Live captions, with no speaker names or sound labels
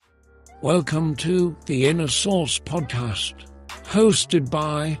Welcome to the Inner Source podcast, hosted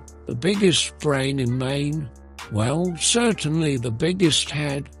by the biggest brain in Maine. Well, certainly the biggest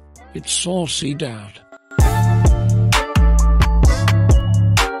head. It's Saucy Dad.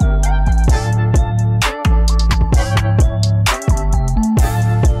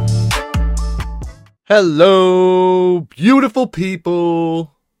 Hello, beautiful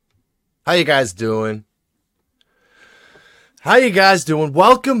people. How you guys doing?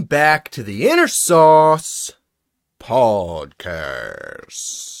 Welcome back to the Inner Sauce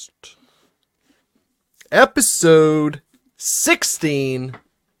podcast. Episode 16.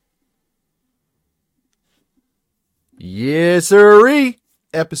 Yes, sirree.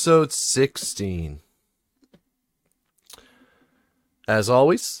 Episode 16. As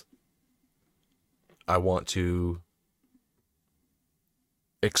always, I want to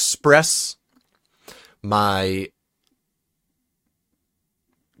express my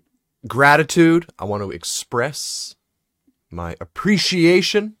gratitude. I want to express my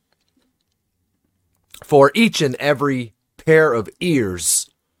appreciation for each and every pair of ears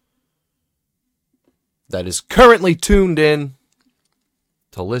that is currently tuned in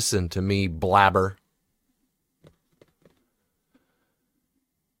to listen to me blabber.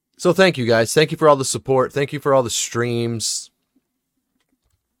 So thank you guys. Thank you for all the support. Thank you for all the streams.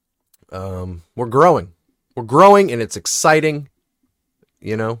 We're growing. We're growing and it's exciting,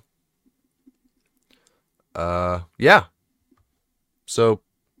 you know. Yeah. So,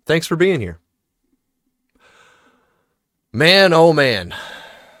 thanks for being here. Man, oh man.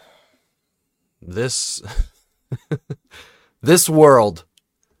 This this world.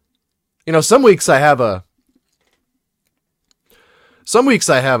 You know, some weeks I have an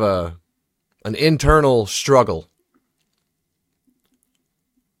internal struggle.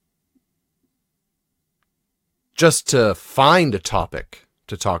 Just to find a topic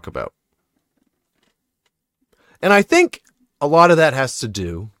to talk about. And I think a lot of that has to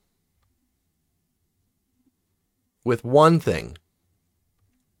do with one thing.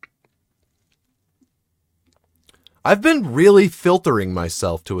 I've been really filtering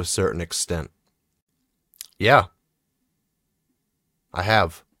myself to a certain extent. Yeah. I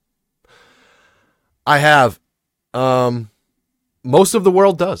have. Most of the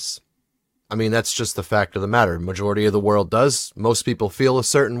world does. I mean, that's just the fact of the matter. Majority of the world does. Most people feel a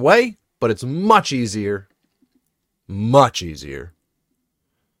certain way, but it's much easier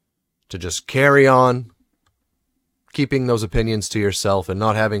to just carry on keeping those opinions to yourself and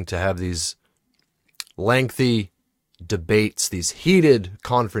not having to have these lengthy debates, these heated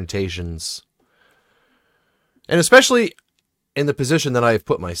confrontations. And especially in the position that I have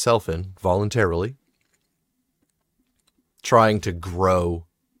put myself in voluntarily, trying to grow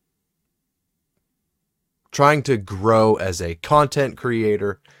as a content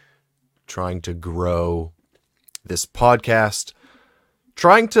creator, trying to grow this podcast,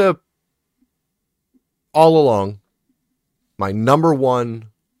 trying to, all along, my number one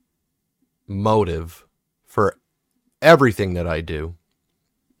motive for everything that I do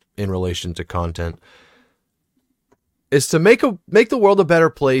in relation to content is to make the world a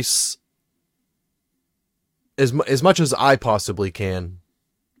better place as much as I possibly can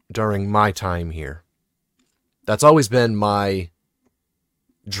during my time here. That's always been my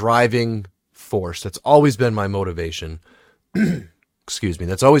driving force. That's always been my motivation. Excuse me.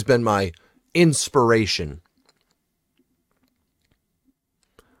 That's always been my inspiration.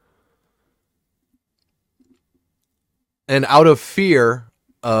 And out of fear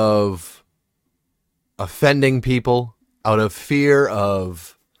of offending people, out of fear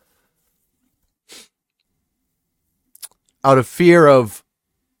of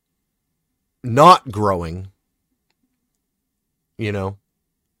not growing, you know,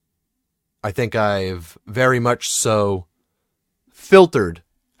 I think I've very much so filtered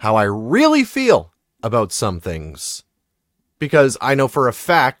how I really feel about some things. Because I know for a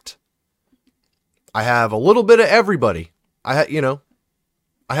fact I have a little bit of everybody. I have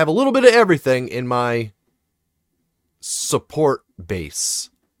a little bit of everything in my support base.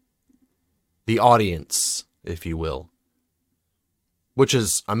 The audience, if you will. Which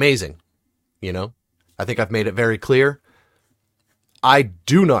is amazing, you know? I think I've made it very clear. I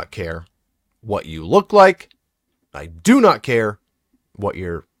do not care what you look like. I do not care what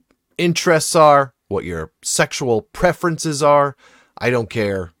your interests are, what your sexual preferences are. I don't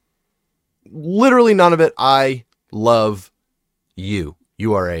care. Literally none of it. I love you.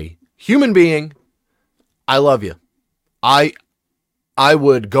 You are a human being. I love you. I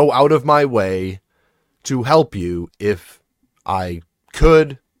would go out of my way to help you if I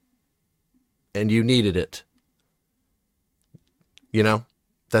could and you needed it. You know?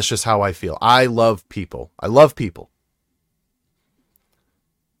 That's just how I feel. I love people. I love people.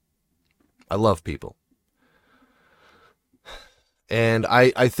 I love people. And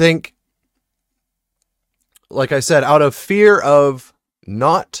I think, like I said, out of fear of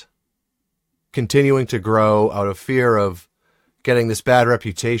not continuing to grow, out of fear of getting this bad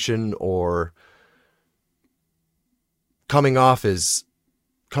reputation or coming off as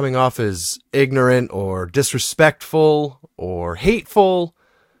ignorant or disrespectful or hateful,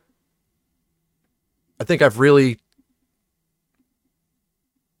 I think I've really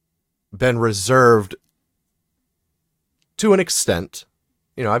been reserved to an extent.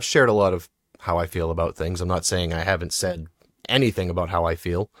 You know, I've shared a lot of how I feel about things. I'm not saying I haven't said anything about how I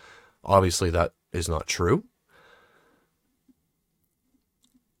feel. Obviously, that is not true.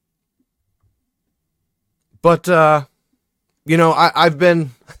 But, you know, I've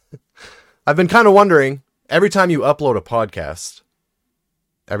been kind of wondering, every time you upload a podcast,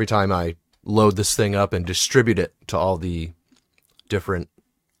 every time I load this thing up and distribute it to all the different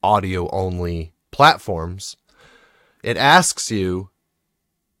audio-only platforms, it asks you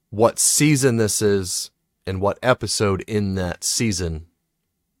what season this is and what episode in that season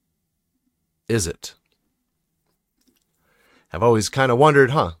is it. I've always kind of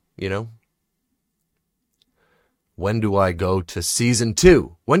wondered, you know, when do I go to season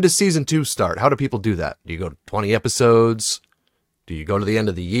 2? When does season 2 start? How do people do that? Do you go to 20 episodes? Do you go to the end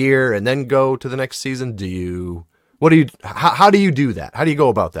of the year and then go to the next season? How do you do that? How do you go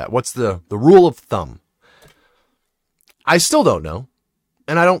about that? What's the rule of thumb? I still don't know.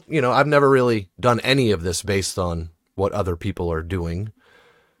 And I've never really done any of this based on what other people are doing.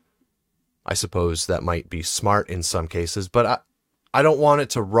 I suppose that might be smart in some cases, but I don't want it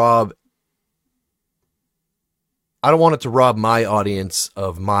to rob my audience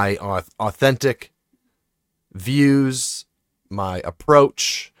of my authentic views, my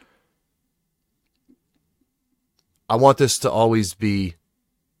approach. I want this to always be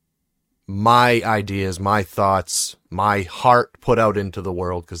my ideas, my thoughts, my heart put out into the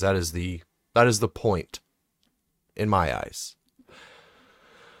world, because that is the point in my eyes.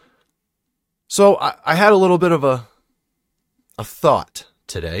 So I had a little bit of a thought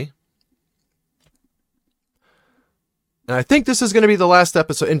today. And I think this is going to be the last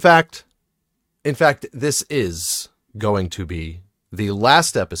episode. In fact, this is going to be the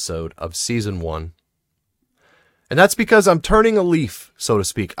last episode of season 1. And that's because I'm turning a leaf, so to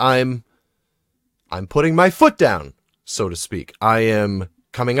speak. I'm putting my foot down, so to speak. I am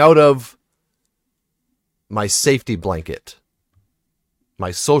coming out of my safety blanket,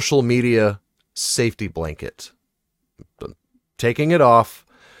 my social media safety blanket. Taking it off,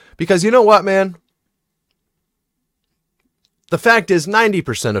 because you know what, man? The fact is,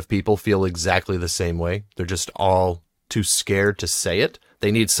 90% of people feel exactly the same way. They're just all too scared to say it.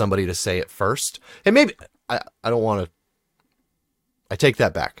 They need somebody to say it first. And maybe, I don't want to, I take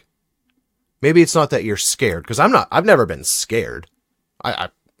that back. Maybe it's not that you're scared, because I've never been scared.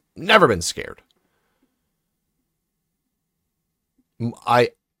 I've never been scared.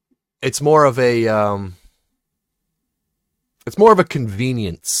 It's more of a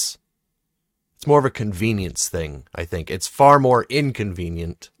convenience. It's more of a convenience thing, I think. It's far more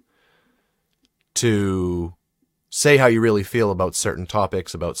inconvenient to say how you really feel about certain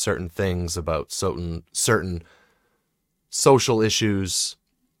topics, about certain things, about certain social issues.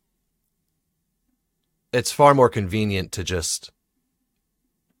 It's far more convenient to just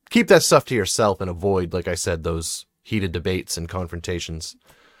keep that stuff to yourself and avoid, like I said, those heated debates and confrontations.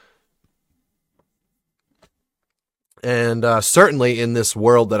 And certainly in this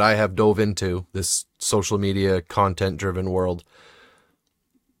world that I have dove into, this social media content-driven world,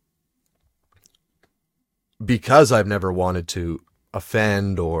 because I've never wanted to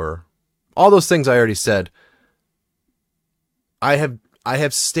offend or all those things I already said, I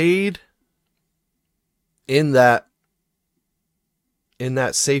have stayed in that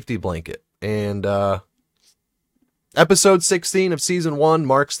safety blanket. And episode 16 of season 1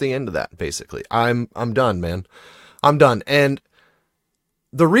 marks the end of that, basically. I'm done, man. I'm done. And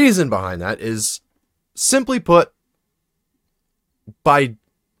the reason behind that is, simply put, by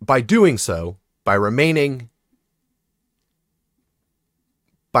doing so, by remaining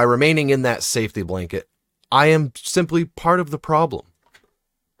in that safety blanket, I am simply part of the problem.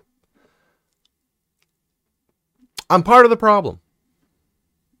 I'm part of the problem.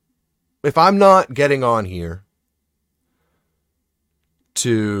 If I'm not getting on here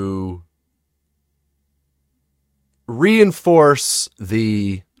to reinforce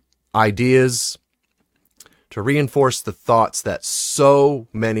the ideas, to reinforce the thoughts that so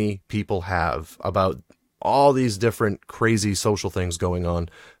many people have about all these different crazy social things going on,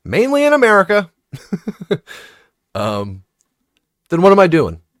 mainly in America, then what am I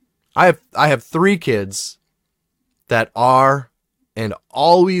doing? I have 3 kids that are and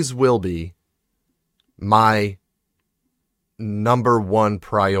always will be my number one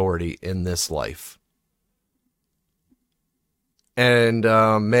priority in this life. And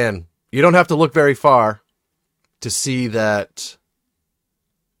man, you don't have to look very far to see that.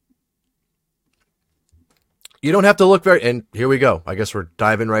 You don't have to look very, and here we go. I guess we're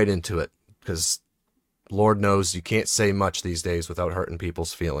diving right into it, because Lord knows you can't say much these days without hurting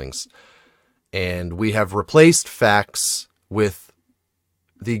people's feelings. And we have replaced facts with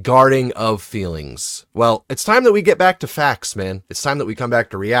the guarding of feelings. Well, it's time that we get back to facts, man. It's time that we come back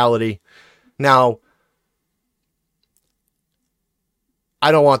to reality. Now,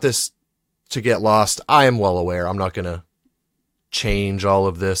 I don't want this to get lost. I am well aware. I'm not going to change all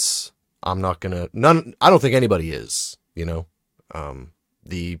of this. I'm not going to, I don't think anybody is, you know.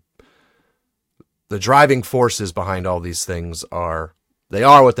 The driving forces behind all these things are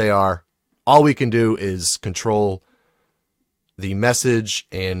what they are. All we can do is control the message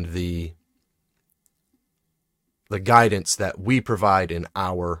and the guidance that we provide in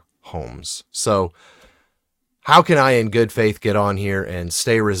our homes. So how can I in good faith get on here and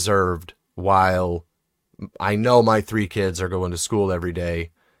stay reserved while I know my 3 kids are going to school every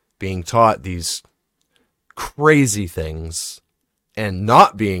day, being taught these crazy things and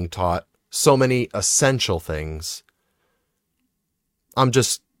not being taught so many essential things? I'm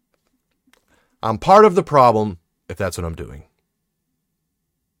part of the problem if that's what I'm doing.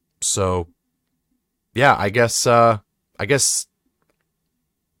 So yeah, I guess here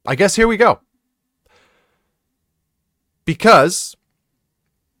we go. Because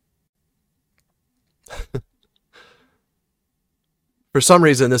for some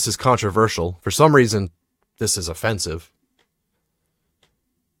reason, this is controversial. For some reason, this is offensive.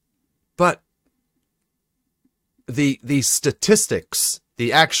 But the statistics,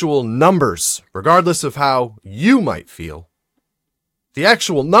 the actual numbers, regardless of how you might feel, the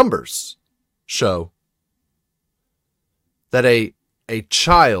actual numbers show that a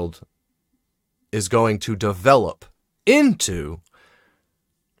child is going to develop into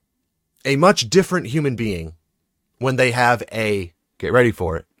a much different human being when they have get ready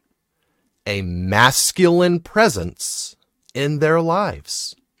for it, a masculine presence in their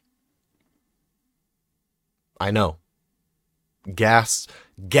lives. I know.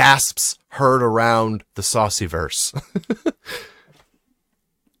 Gasps heard around the Saucyverse.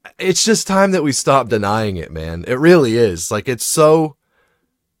 It's just time that we stop denying it, man. It really is. Like, it's so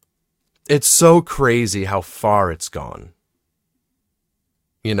crazy how far it's gone.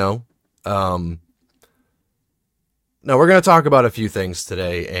 You know? Now, we're going to talk about a few things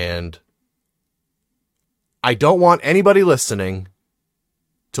today, and I don't want anybody listening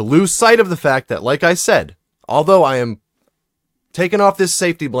to lose sight of the fact that, like I said, although I am taking off this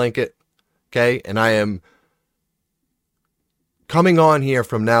safety blanket, okay, and I am coming on here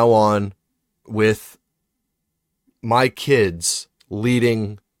from now on with my kids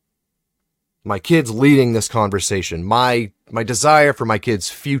leading this conversation, my desire for my kids'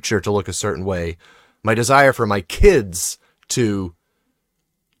 future to look a certain way, my desire for my kids to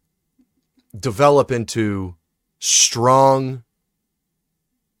develop into strong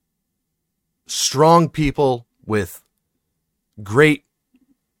people with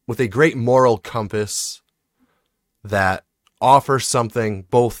a great moral compass that offers something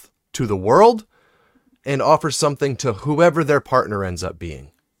both to the world and offers something to whoever their partner ends up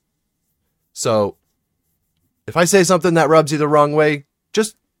being. So if I say something that rubs you the wrong way,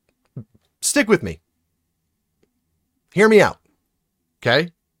 just stick with me. Hear me out. Okay?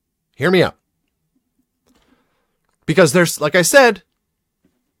 Hear me out. Because there's, like I said,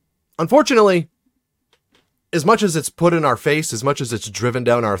 unfortunately, as much as it's put in our face, as much as it's driven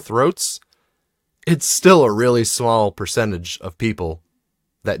down our throats, it's still a really small percentage of people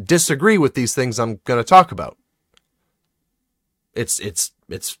that disagree with these things I'm going to talk about. It's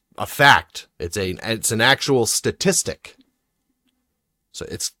a fact. It's an actual statistic. So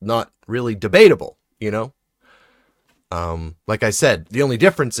it's not really debatable, you know? Like I said, the only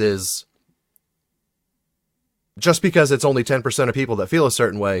difference is just because it's only 10% of people that feel a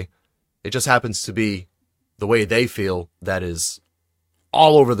certain way, it just happens to be the way they feel that is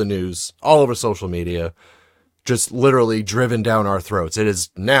all over the news, all over social media, just literally driven down our throats. It is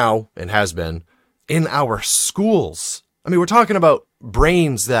now, and has been, in our schools. I mean, we're talking about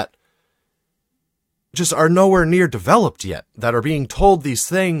brains that just are nowhere near developed yet, that are being told these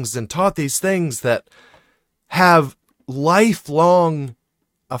things and taught these things that have lifelong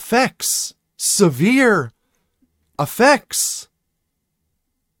effects, severe effects.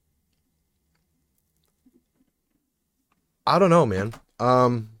 I don't know, man.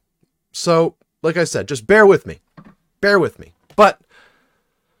 So, like I said, just bear with me. Bear with me. But,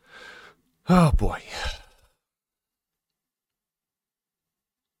 oh boy.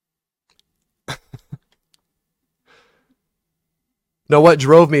 No, what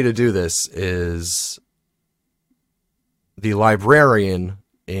drove me to do this is the librarian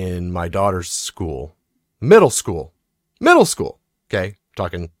in my daughter's school, middle school, okay?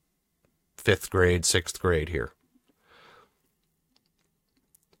 Talking 5th grade, 6th grade here.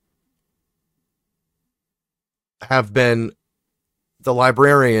 The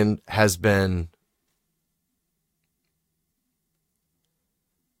librarian has been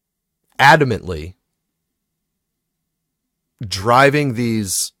adamantly driving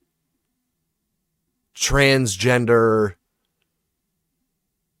these transgender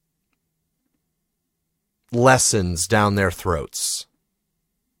lessons down their throats.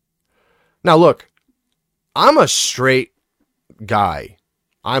 Now look, I'm a straight guy.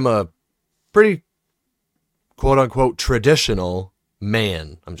 I'm a pretty quote unquote traditional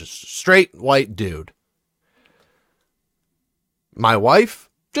man. I'm just a straight white dude. My wife,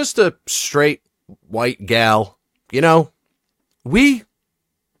 just a straight white gal. You know, we,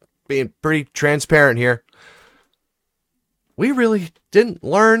 being pretty transparent here, we really didn't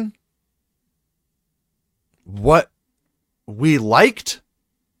learn what we liked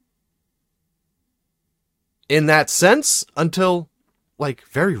in that sense until, like,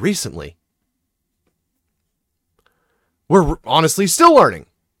 very recently. We're honestly still learning.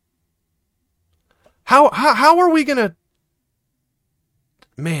 How are we gonna...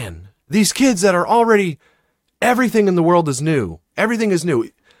 Man, these kids that are already... Everything in the world is new. Everything is new.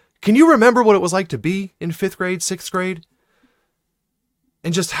 Can you remember what it was like to be in 5th grade, 6th grade?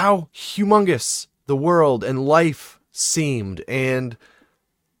 And just how humongous the world and life seemed, and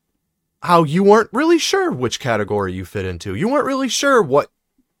how you weren't really sure which category you fit into. You weren't really sure what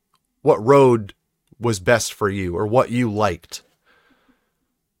road was best for you or what you liked.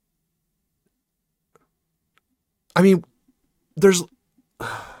 I mean, there's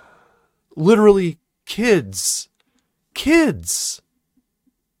literally kids,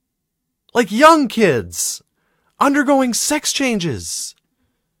 like young kids, undergoing sex changes.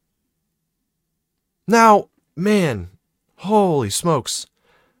 Now, man, holy smokes.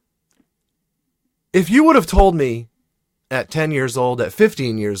 If you would have told me at 10 years old, at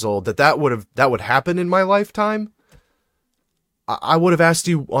 15 years old, that would happen in my lifetime, I would have asked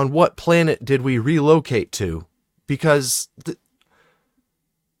you, on what planet did we relocate to? Because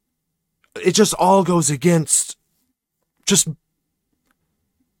it just all goes against just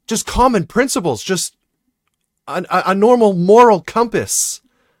common principles, just a normal moral compass.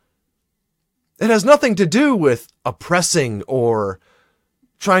 It has nothing to do with oppressing or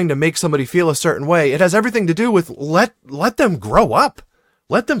trying to make somebody feel a certain way. It has everything to do with let them grow up.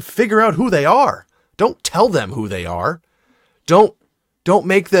 Let them figure out who they are. Don't tell them who they are. Don't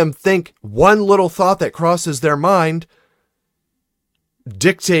make them think one little thought that crosses their mind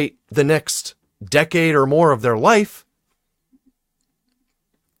dictate the next decade or more of their life.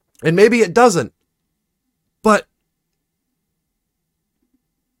 And maybe it doesn't. But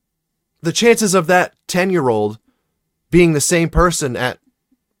the chances of that 10-year-old being the same person at,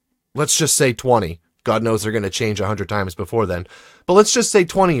 let's just say 20. God knows they're going to change 100 times before then. But let's just say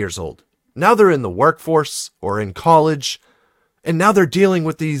 20 years old. Now they're in the workforce or in college, and now they're dealing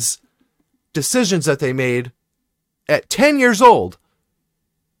with these decisions that they made at 10 years old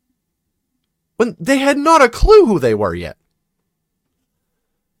when they had not a clue who they were yet.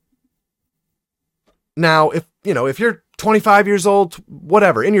 Now, if you're 25 years old,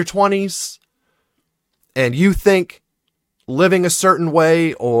 whatever, in your 20s, and you think living a certain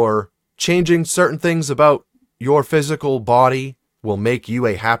way or changing certain things about your physical body will make you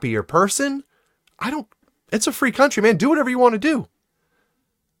a happier person, it's a free country, man. Do whatever you want to do.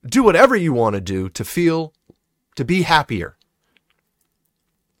 Do whatever you want to do to be happier.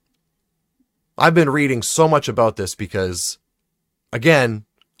 I've been reading so much about this because, again,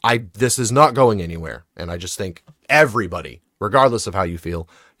 this is not going anywhere. And I just think everybody, regardless of how you feel,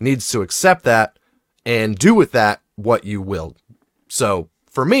 needs to accept that and do with that what you will. So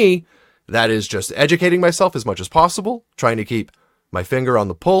for me, that is just educating myself as much as possible, trying to keep my finger on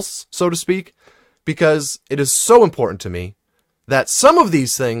the pulse, so to speak, because it is so important to me that some of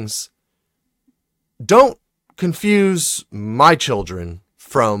these things don't confuse my children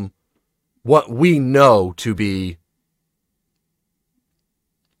from what we know to be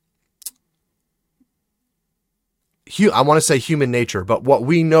I want to say human nature, but what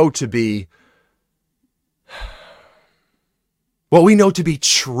we know to be What we know to be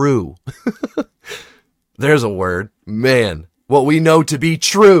true. There's a word. Man, what we know to be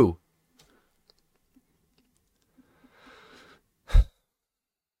true.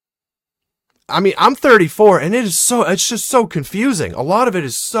 I mean, I'm 34 and it's just so confusing. A lot of it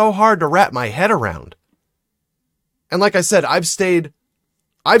is so hard to wrap my head around. And like I said, I've stayed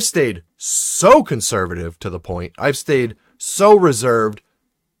so conservative to the point. I've stayed so reserved,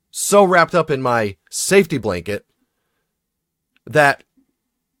 so wrapped up in my safety blanket that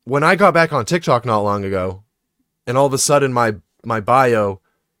when I got back on TikTok not long ago, and all of a sudden my bio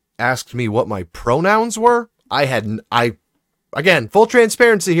asked me what my pronouns were, again, full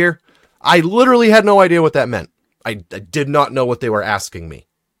transparency here, I literally had no idea what that meant. I did not know what they were asking me.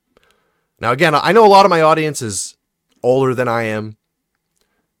 Now, again, I know a lot of my audience is older than I am.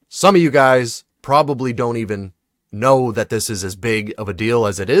 Some of you guys probably don't even know that this is as big of a deal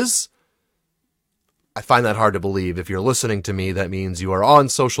as it is. I find that hard to believe. If you're listening to me, that means you are on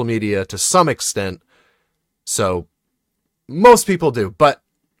social media to some extent. So most people do, but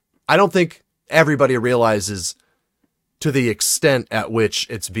I don't think everybody realizes to the extent at which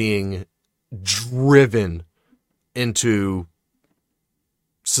it's being driven into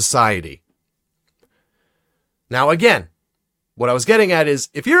society. Now, again, what I was getting at is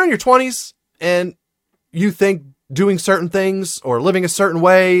if you're in your 20s and you think doing certain things or living a certain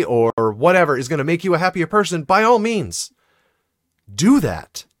way or whatever is going to make you a happier person, by all means, do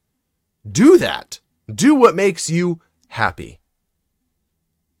that. Do that. Do what makes you happy.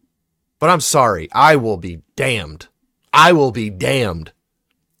 But I'm sorry, I will be damned. I will be damned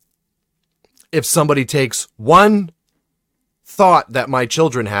if somebody takes one thought that my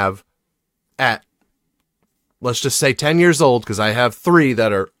children have at, let's just say 10 years old, because I have 3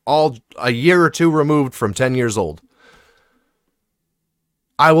 that are all a year or 2 removed from 10 years old.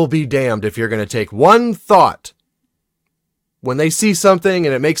 I will be damned if you're going to take one thought when they see something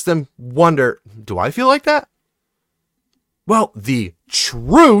and it makes them wonder, do I feel like that? Well, the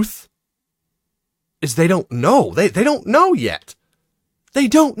truth is they don't know. They don't know yet. They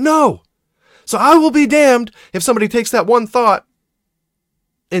don't know. So I will be damned if somebody takes that one thought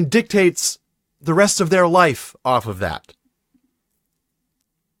and dictates the rest of their life off of that.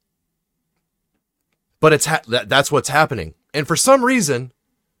 But that's what's happening. And for some reason,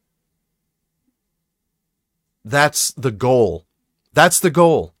 that's the goal. That's the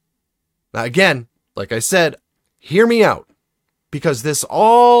goal. Now, again, like I said, hear me out, because this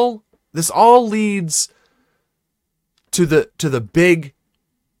all leads to the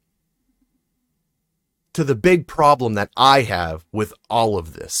big problem that I have with all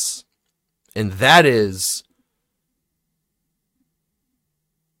of this. And that is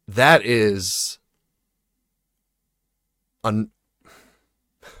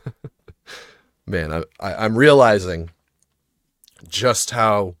man, I'm realizing just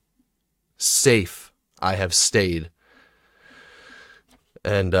how safe I have stayed.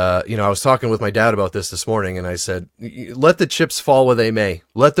 And, I was talking with my dad about this morning, and I said, let the chips fall where they may.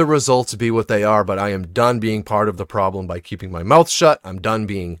 Let the results be what they are, but I am done being part of the problem by keeping my mouth shut. I'm done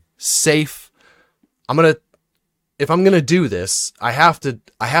being safe. If I'm going to do this, I have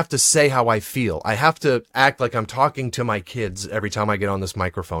to say how I feel. I have to act like I'm talking to my kids every time I get on this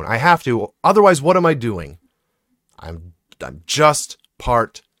microphone. I have to. Otherwise, what am I doing? I'm just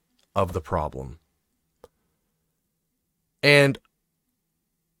part of the problem. And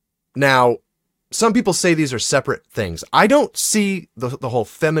now, some people say these are separate things. I don't see the whole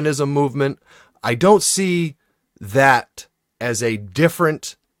feminism movement. I don't see that as a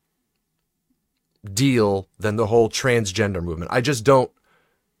different deal than the whole transgender movement. I just don't,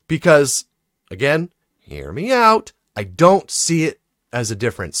 because, again, hear me out, I don't see it as a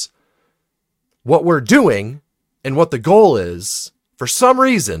difference. What we're doing and what the goal is, for some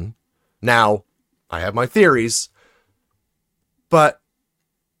reason, now, I have my theories, but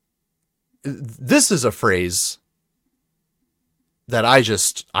this is a phrase that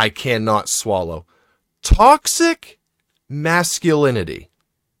I cannot swallow. Toxic masculinity.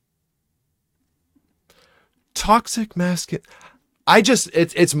 Toxic masculinity.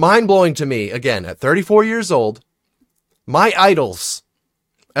 It's mind-blowing to me. Again, at 34 years old, my idols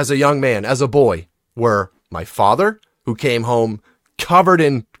as a young man, as a boy, were my father, who came home covered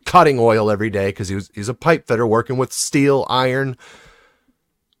in cutting oil every day because he's a pipe fitter working with steel, iron,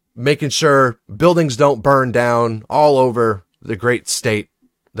 making sure buildings don't burn down all over the great state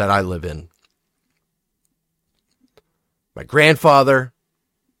that I live in. My grandfather,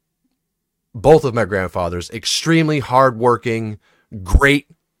 both of my grandfathers, extremely hardworking, great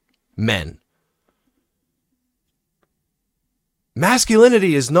men.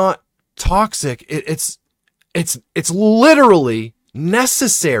 Masculinity is not toxic. It's It's literally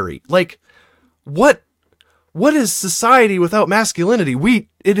necessary. Like, what is society without masculinity?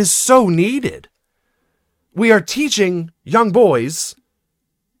 It is so needed. We are teaching young boys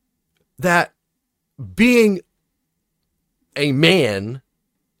that being a man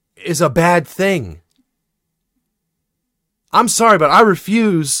is a bad thing. I'm sorry, but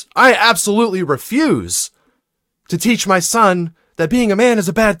I absolutely refuse to teach my son that being a man is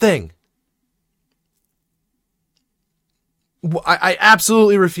a bad thing. I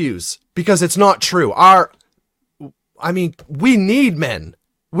absolutely refuse, because it's not true. We need men.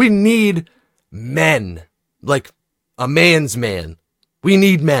 We need men. Like a man's man. We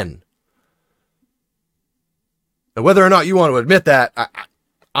need men. And whether or not you want to admit that,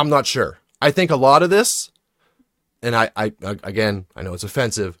 I'm not sure. I think a lot of this, and again, I know it's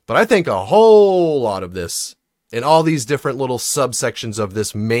offensive, but I think a whole lot of this, in all these different little subsections of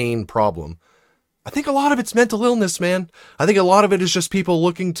this main problem, I think a lot of it's mental illness, man. I think a lot of it is just people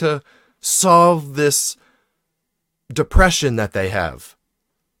looking to solve this depression that they have.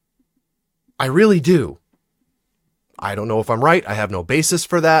 I really do. I don't know if I'm right. I have no basis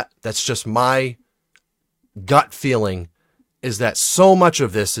for that. That's just my gut feeling, is that so much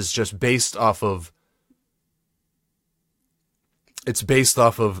of this is just based off of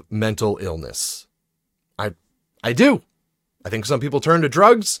mental illness. I do. I think some people turn to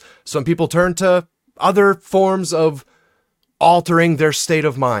drugs. Some people turn to other forms of altering their state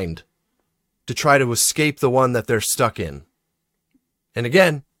of mind to try to escape the one that they're stuck in. And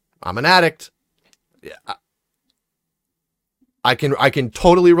again, I'm an addict. I can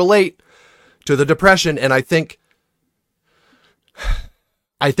totally relate to the depression, and I think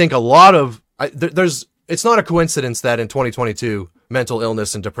a lot of it's not a coincidence that in 2022 mental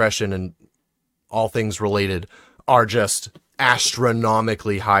illness and depression and all things related are just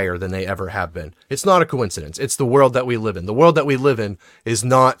astronomically higher than they ever have been. It's not a coincidence. It's the world that we live in. The world that we live in is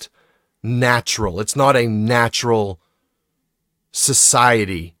not natural. It's not a natural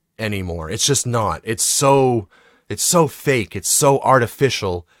society anymore. It's just not. It's so fake. It's so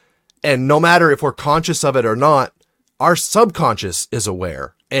artificial. And no matter if we're conscious of it or not, our subconscious is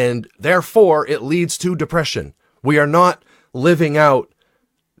aware. And therefore, it leads to depression. We are not living out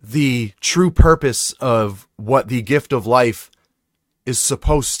the true purpose of what the gift of life is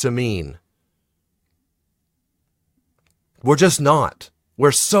supposed to mean. We're just not.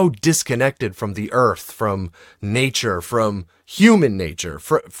 We're so disconnected from the earth, from nature, from human nature,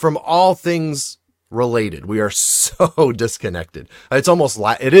 from all things related. We are so disconnected. It's almost,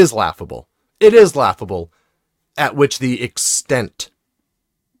 it is laughable. It is laughable at which the extent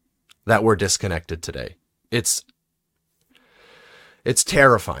that we're disconnected today. It's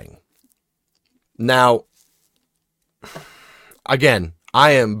terrifying. Now, again,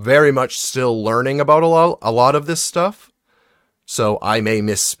 I am very much still learning about a lot of this stuff. So I may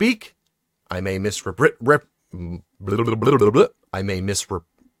misspeak. I may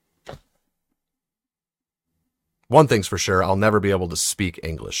One thing's for sure, I'll never be able to speak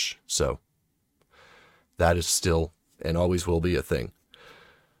English. So that is still and always will be a thing.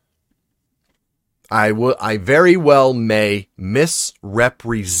 I very well may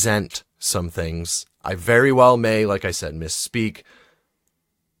misrepresent some things. I very well may, like I said, misspeak.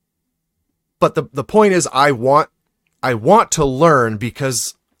 But the point is, I want to learn,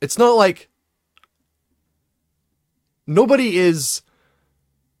 because it's not like nobody is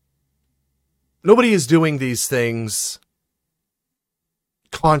doing these things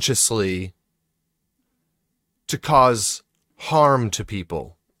consciously to cause harm to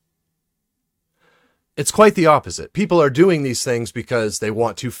people. It's quite the opposite. People are doing these things because they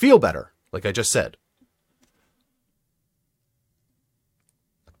want to feel better, like I just said.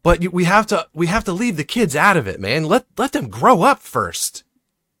 But we have to leave the kids out of it, man. Let them grow up first.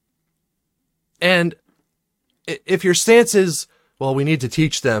 And if your stance is, well, we need to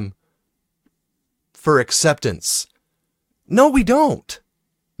teach them for acceptance. No, we don't.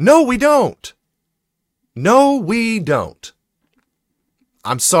 No, we don't. No, we don't.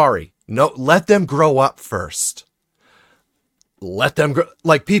 I'm sorry. No, let them grow up first. Let them grow,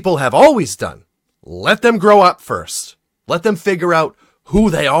 like people have always done. Let them grow up first. Let them figure out who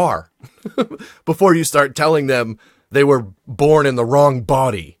they are before you start telling them they were born in the wrong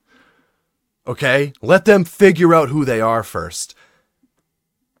body. Okay? Let them figure out who they are first.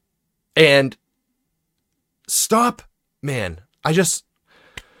 And stop, man.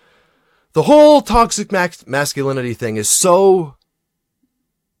 The whole toxic masculinity thing is so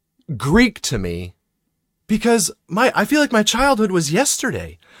Greek to me, because I feel like my childhood was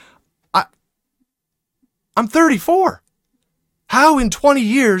yesterday. I'm 34. How in 20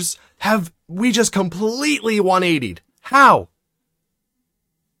 years have we just completely 180'd. How?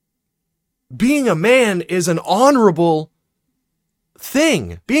 Being a man is an honorable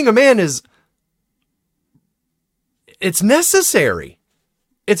thing. Being a man it's necessary.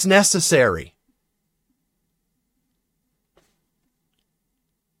 It's necessary.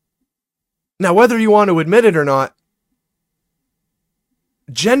 Now, whether you want to admit it or not,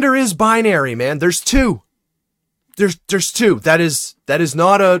 gender is binary, man. There's two. There's two. That is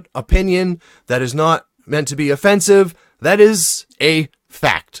not an opinion. That is not meant to be offensive. That is a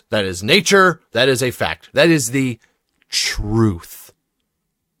fact. That is nature. That is a fact. That is the truth.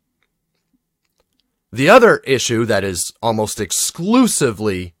 The other issue that is almost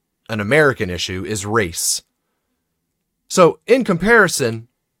exclusively an American issue is race. So, in comparison,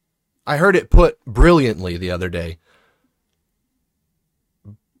 I heard it put brilliantly the other day.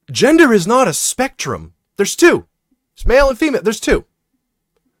 Gender is not a spectrum. There's two. It's male and female. There's two.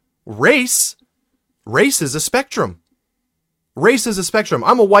 Race is a spectrum. Race is a spectrum.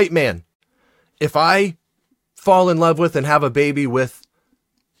 I'm a white man. If I fall in love with and have a baby with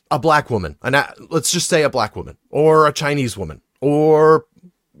a black woman, let's just say a black woman, or a Chinese woman, or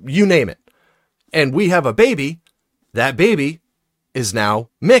you name it, and we have a baby, that baby is now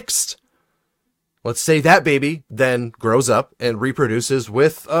mixed. Let's say that baby then grows up and reproduces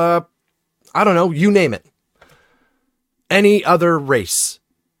with, I don't know, you name it. Any other race.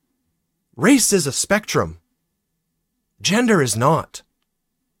 Race is a spectrum. Gender is not.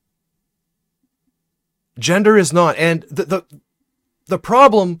 Gender is not. And the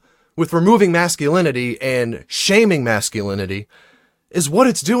problem with removing masculinity and shaming masculinity is what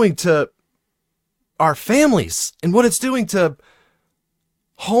it's doing to our families and what it's doing to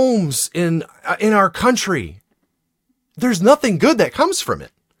homes in our country. There's nothing good that comes from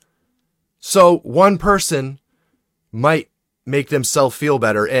it. So one person might make themselves feel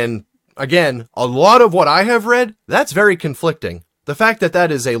better. And again, a lot of what I have read, that's very conflicting. The fact that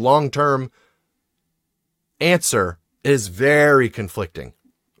that is a long-term answer is very conflicting.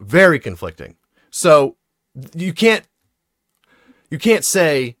 Very conflicting. So you can't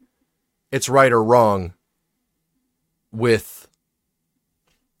say it's right or wrong with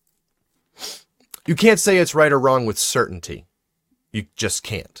certainty. You just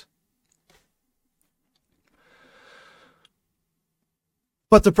can't.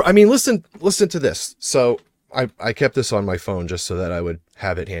 But listen to this. So I kept this on my phone just so that I would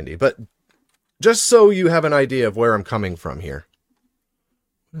have it handy. But just so you have an idea of where I'm coming from here.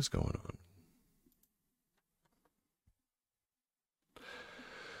 What is going on?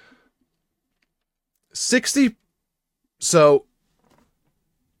 So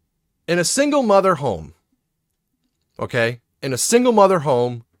in a single mother home, okay? In a single mother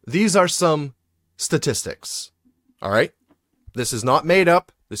home, these are some statistics. All right? This is not made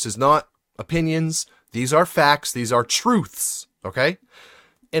up. This is not opinions. These are facts. These are truths. Okay?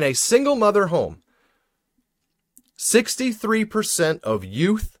 In a single mother home, 63% of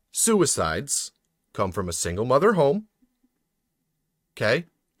youth suicides come from a single mother home. Okay?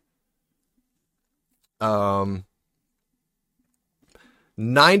 90%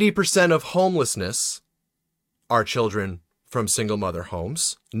 of homelessness are children from single mother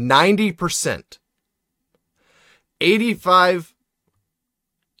homes. 90%.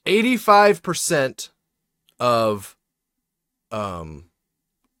 85% of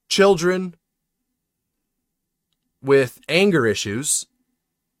children with anger issues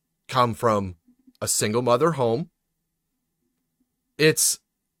come from a single mother home. There's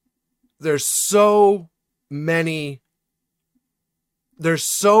so many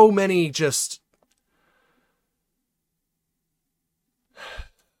just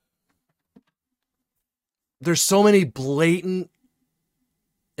there's so many blatant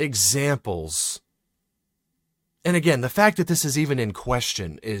examples. And again, the fact that this is even in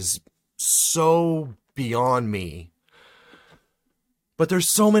question is so beyond me. But there's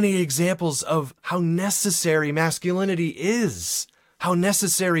so many examples of how necessary masculinity is, how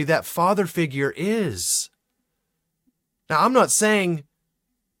necessary that father figure is. Now, I'm not saying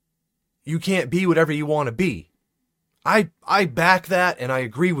you can't be whatever you want to be. I back that and I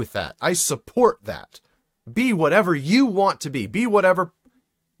agree with that. I support that. Be whatever you want to be. Be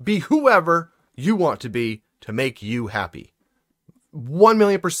whoever you want to be to make you happy.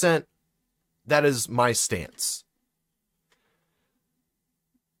 1,000,000%, that is my stance.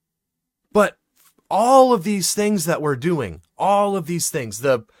 But all of these things that we're doing, all of these things,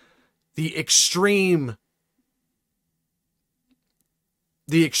 the extreme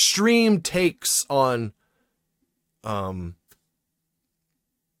takes on the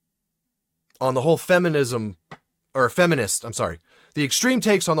whole feminism, or feminist, the extreme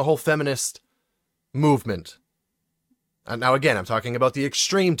takes on the whole feminist movement. And now again, I'm talking about the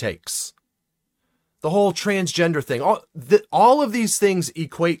extreme takes. The whole transgender thing. All of these things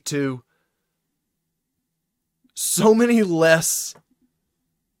equate to so many less,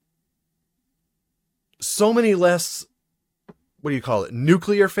 what do you call it?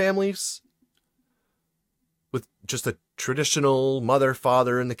 Nuclear families with just a traditional mother,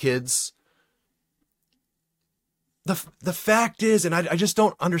 father, and the kids. The fact is, and I just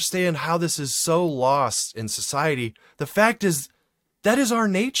don't understand how this is so lost in society. The fact is, that is our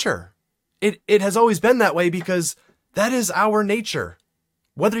nature. It has always been that way because that is our nature.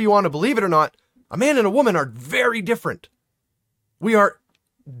 Whether you want to believe it or not, a man and a woman are very different. We are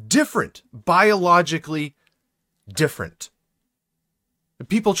different, biologically different.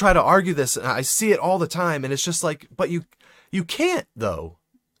 People try to argue this, and I see it all the time, and it's just like, but you can't though.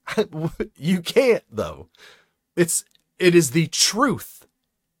 You can't though. It is the truth.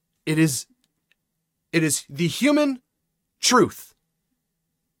 It is the human truth.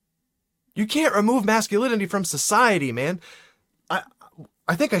 You can't remove masculinity from society, man.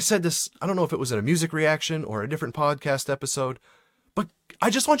 I think I said this, I don't know if it was in a music reaction or a different podcast episode, but I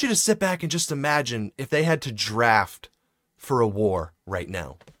just want you to sit back and just imagine if they had to draft for a war right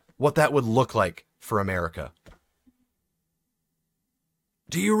now, what that would look like for America.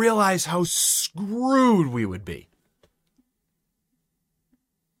 Do you realize how screwed we would be?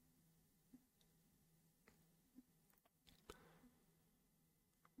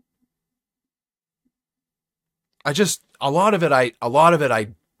 A lot of it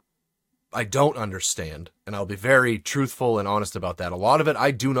I don't understand, and I'll be very truthful and honest about that. A lot of it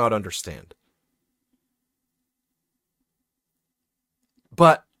I do not understand.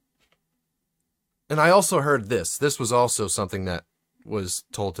 But, and I also heard this. This was also something that was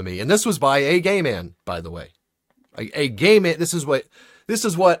told to me, and this was by a gay man, by the way. A gay man. This is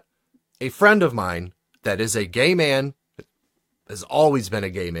what a friend of mine that is a gay man, has always been a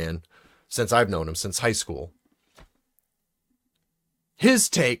gay man since I've known him, since high school. His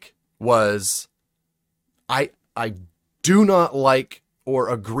take was, I do not like or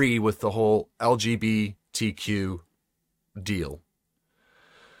agree with the whole LGBTQ deal.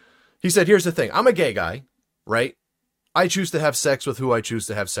 He said, here's the thing. I'm a gay guy, right? I choose to have sex with who I choose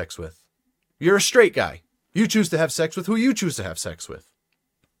to have sex with. You're a straight guy. You choose to have sex with who you choose to have sex with.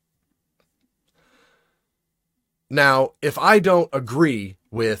 Now, if I don't agree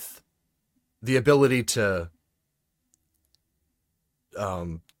with the ability to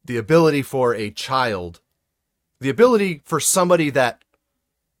the ability for a child, the ability for somebody that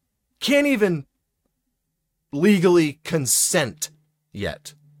can't even legally consent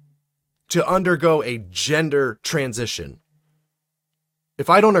yet to undergo a gender transition. If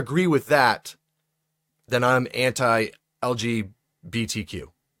I don't agree with that, then I'm anti-LGBTQ,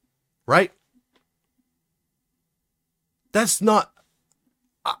 right? That's not,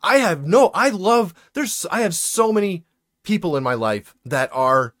 I have so many people in my life that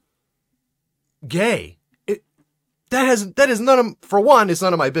are gay. That is none of, for one, it's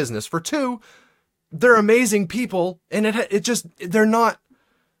none of my business. For two, they're amazing people, and they're not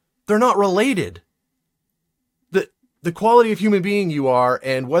related. The quality of human being you are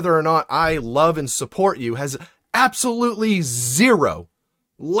and whether or not I love and support you has absolutely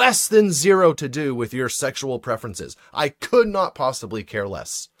less than zero to do with your sexual preferences. I could not possibly care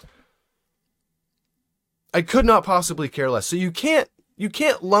less. I could not possibly care less. So you can't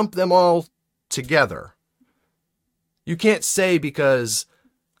lump them all together. You can't say because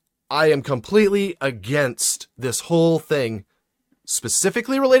I am completely against this whole thing,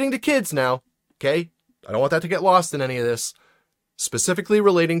 specifically relating to kids now, okay? I don't want that to get lost in any of this. Specifically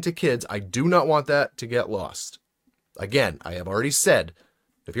relating to kids, I do not want that to get lost. Again, I have already said,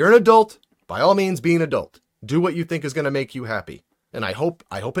 if you're an adult, by all means be an adult. Do what you think is going to make you happy. And I hope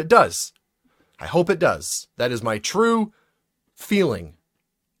it does. I hope it does. That is my true feeling.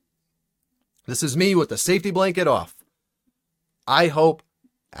 This is me with the safety blanket off. I hope,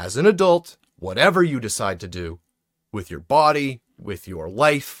 as an adult, whatever you decide to do with your body, with your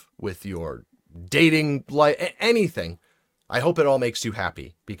life, with your dating life, anything, I hope it all makes you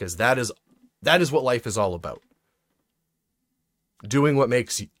happy, because that is what life is all about. Doing what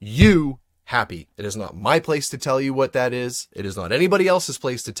makes you happy. It is not my place to tell you what that is. It is not anybody else's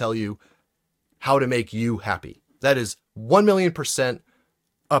place to tell you how to make you happy. That is 1,000,000%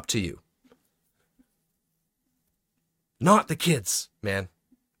 up to you. Not the kids, man.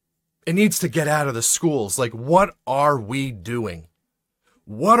 It needs to get out of the schools. Like, what are we doing?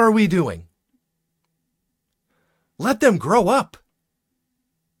 What are we doing? Let them grow up.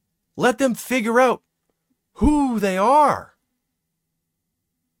 Let them figure out who they are.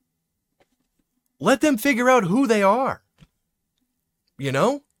 let them figure out who they are. You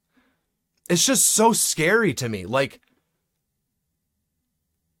know? It's just so scary to me. Like,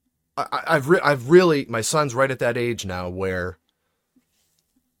 I've really, my son's right at that age now where,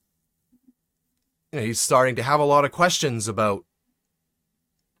 you know, he's starting to have a lot of questions about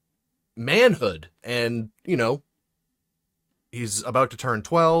manhood, and, you know, he's about to turn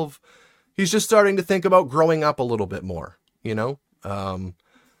 12. He's just starting to think about growing up a little bit more, you know?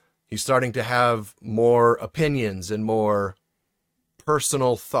 He's starting to have more opinions and more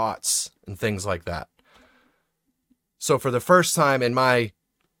personal thoughts and things like that. So for the first time in my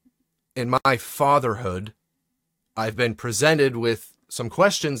fatherhood, I've been presented with some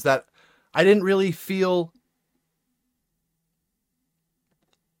questions that I didn't really feel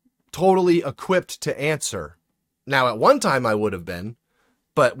totally equipped to answer. Now, at one time I would have been,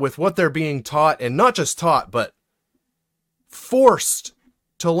 but with what they're being taught, and not just taught, but forced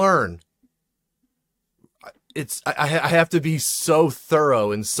to learn, I have to be so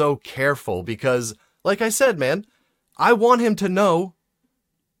thorough and so careful because, like I said, man, I want him to know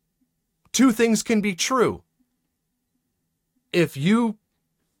two things can be true. If you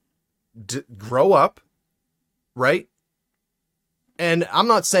grow up, right? And I'm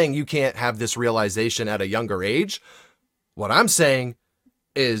not saying you can't have this realization at a younger age. What I'm saying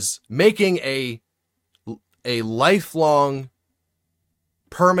is making a lifelong,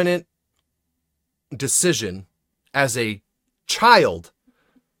 permanent decision as a child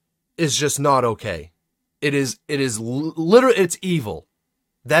is just not okay. It is literally, it's evil.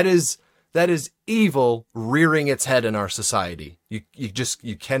 That is evil rearing its head in our society.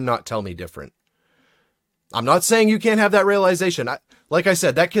 You cannot tell me different. I'm not saying you can't have that realization. Like I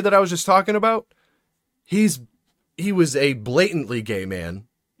said, that kid that I was just talking about, he was a blatantly gay man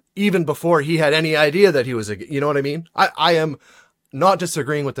even before he had any idea that he was you know what I mean? I am not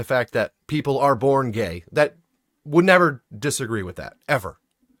disagreeing with the fact that people are born gay. That would never disagree with that, ever.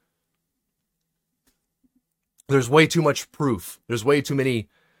 There's way too much proof. There's way too many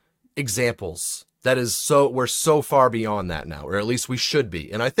examples. We're so far beyond that now, or at least we should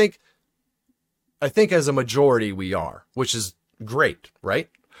be. And I think as a majority we are, which is great, right?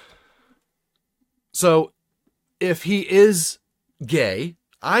 So if he is gay,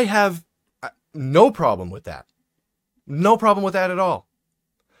 I have no problem with that. No problem with that at all.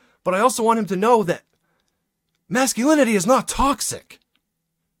 But I also want him to know that masculinity is not toxic.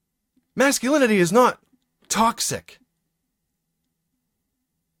 Masculinity is not toxic.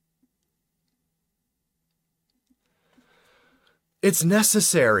 It's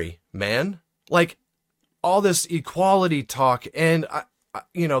necessary, man. Like, all this equality talk and,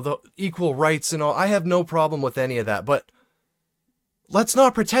 the equal rights and all, I have no problem with any of that. But let's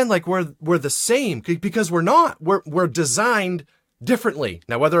not pretend like we're the same, because we're not. We're designed differently.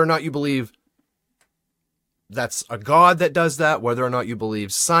 Now, whether or not you believe that's a God that does that, whether or not you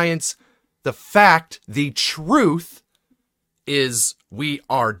believe science, the truth is we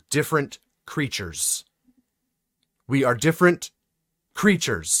are different creatures. We are different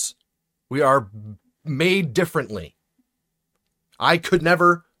creatures. We are made differently. I could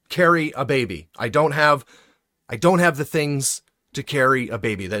never carry a baby. I don't have the things to carry a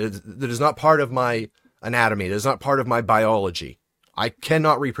baby. That is not part of my anatomy. That is not part of my biology. I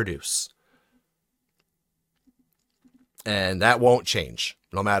cannot reproduce. And that won't change.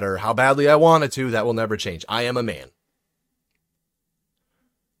 No matter how badly I wanted to, that will never change. I am a man.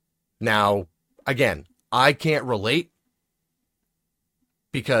 Now, again, I can't relate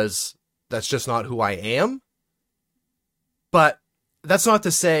because that's just not who I am. But that's not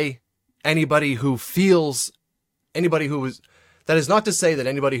to say that is not to say that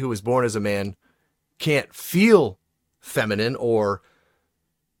anybody who was born as a man can't feel feminine or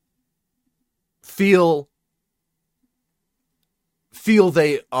feel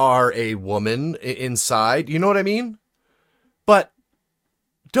they are a woman inside. You know what I mean? But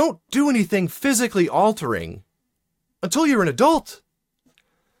don't do anything physically altering until you're an adult.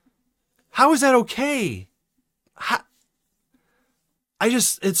 How is that okay?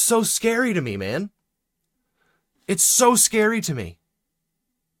 It's so scary to me, man. It's so scary to me.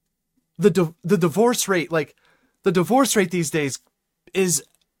 The divorce rate, these days is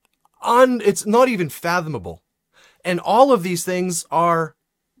it's not even fathomable. And all of these things are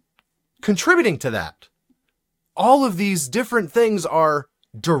contributing to that. All of these different things are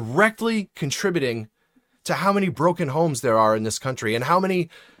directly contributing to how many broken homes there are in this country and how many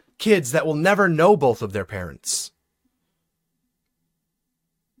kids that will never know both of their parents.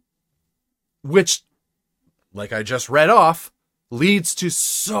 Which, like I just read off, leads to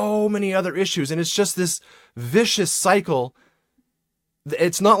so many other issues. And it's just this vicious cycle.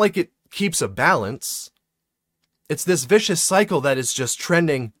 It's not like it keeps a balance, it's this vicious cycle that is just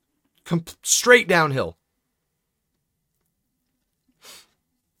trending straight downhill.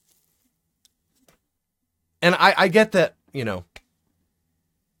 And I get that, you know,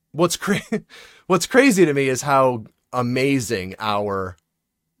 what's crazy to me is how amazing our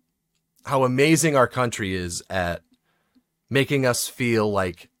country is at making us feel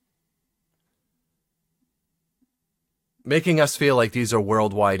like these are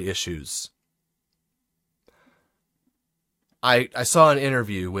worldwide issues. I saw an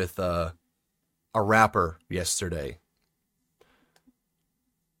interview with a rapper yesterday,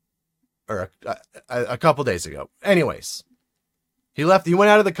 or a couple days ago. Anyways, he went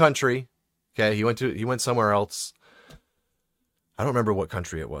out of the country. Okay, he went somewhere else. I don't remember what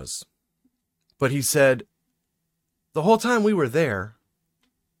country it was. But he said, the whole time we were there,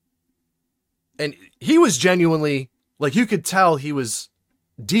 and he was genuinely, like, you could tell he was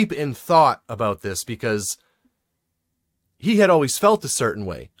deep in thought about this, because he had always felt a certain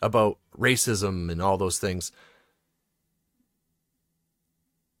way about racism and all those things.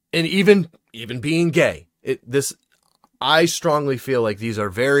 And even being gay, I strongly feel like these are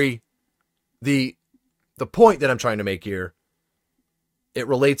the point that I'm trying to make here, it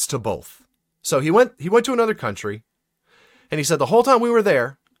relates to both. So he went to another country, and he said the whole time we were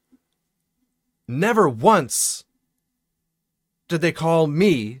there, never once did they call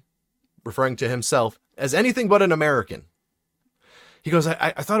me, referring to himself, as anything but an American. He goes,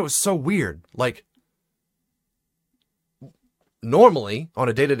 I thought it was so weird. Like, normally, on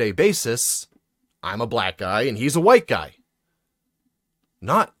a day-to-day basis, I'm a black guy and he's a white guy.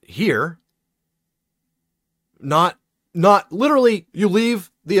 Not here. Not literally, you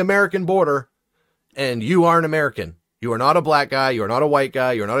leave the American border and you are an American. You are not a black guy. You are not a white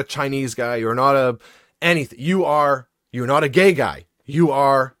guy. You're not a Chinese guy. You're not anything. You're not a gay guy. You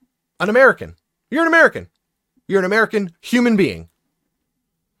are an American. You're an American. You're an American human being.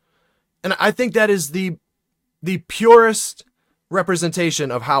 And I think that is the purest representation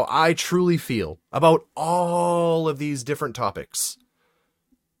of how I truly feel about all of these different topics.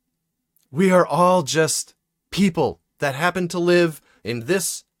 We are all just people that happen to live in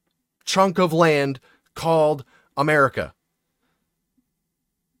this chunk of land called America.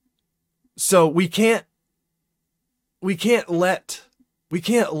 So we can't let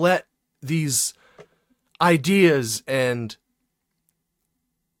these ideas and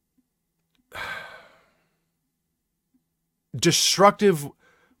destructive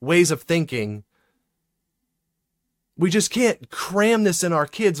ways of thinking, we just can't cram this in our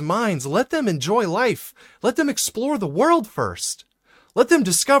kids' minds. Let them enjoy life. Let them explore the world first. Let them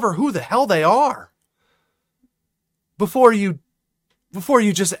discover who the hell they are before you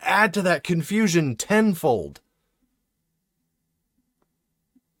just add to that confusion tenfold.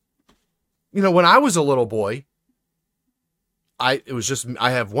 You know, when I was a little boy, I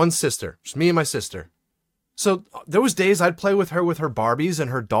have one sister, just me and my sister. So there was days I'd play with her Barbies and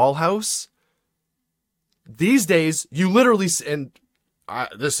her dollhouse. These days, you literally,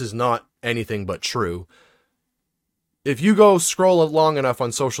 this is not anything but true. If you go scroll long enough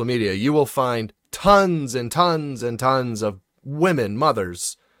on social media, you will find tons and tons and tons of women,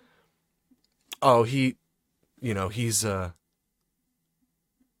 mothers. Oh, he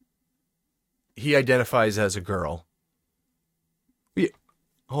identifies as a girl.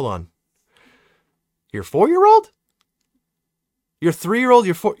 Hold on. Your 4-year-old? Your 3-year-old?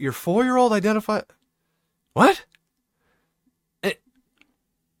 Your 4-year-old identify? What?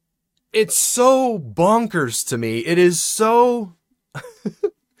 It's so bonkers to me. It is so...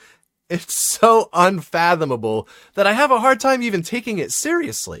 it's so unfathomable that I have a hard time even taking it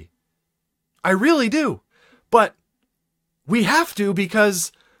seriously. I really do. But we have to,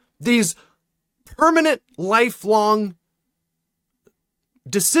 because these permanent, lifelong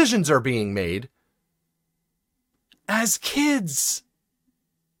decisions are being made as kids.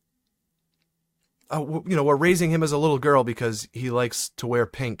 We're raising him as a little girl because he likes to wear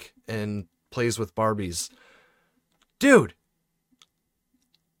pink and plays with Barbies. Dude,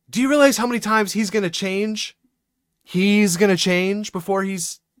 do you realize how many times he's going to change? He's going to change before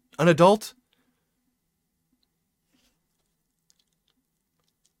he's an adult?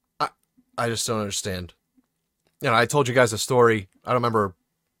 I just don't understand. You know, I told you guys a story. I don't remember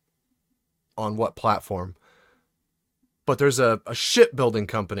on what platform. But there's a shipbuilding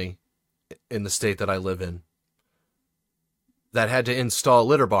company in the state that I live in that had to install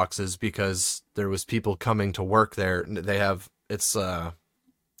litter boxes because there was people coming to work there. They have, there's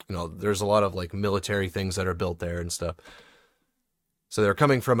a lot of like military things that are built there and stuff. So they're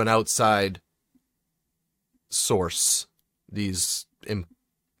coming from an outside source, these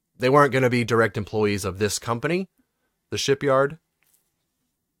They weren't going to be direct employees of this company, the shipyard,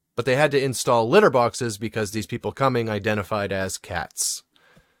 but they had to install litter boxes because these people coming identified as cats.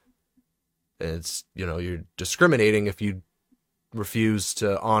 It's, you're discriminating if you refuse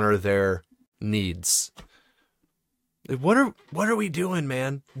to honor their needs. What are we doing,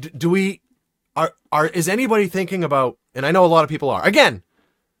 man? Is anybody thinking about, and I know a lot of people are, again,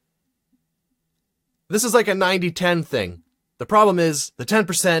 this is like a 90-10 thing. The problem is the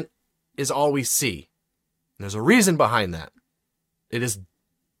 10% is all we see. And there's a reason behind that. It is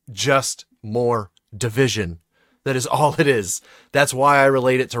just more division. That is all it is. That's why I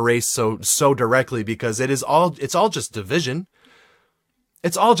relate it to race so directly, because it's all just division.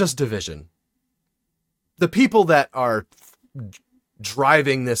 It's all just division. The people that are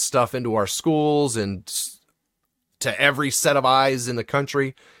driving this stuff into our schools and to every set of eyes in the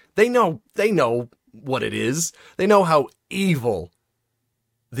country, they know what it is. They know how evil,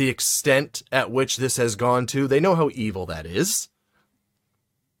 the extent at which this has gone to. They know how evil that is.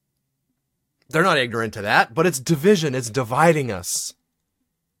 They're not ignorant to that, but it's division. It's dividing us.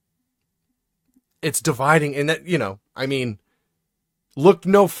 It's dividing, and that, look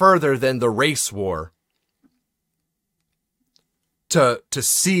no further than the race war to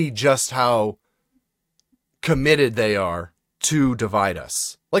see just how committed they are to divide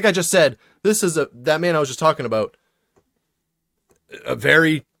us. Like I just said, this is that man I was just talking about, a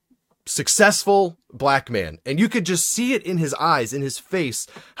very successful black man. And you could just see it in his eyes, in his face,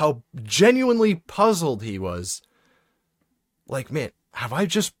 how genuinely puzzled he was. Like, man, have I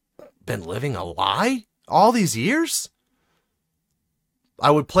just been living a lie all these years?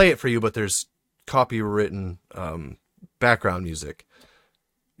 I would play it for you, but there's copywritten background music.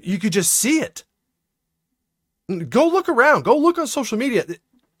 You could just see it. Go look around. Go look on social media.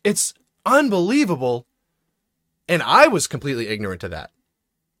 It's unbelievable. And I was completely ignorant to that.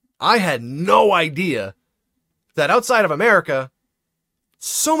 I had no idea that outside of America,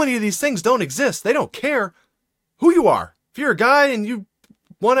 so many of these things don't exist. They don't care who you are. If you're a guy and you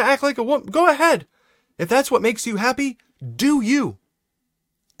want to act like a woman, go ahead. If that's what makes you happy, do you.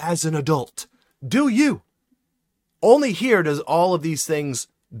 As an adult, do you. Only here does all of these things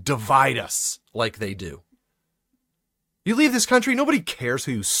divide us like they do. You leave this country, nobody cares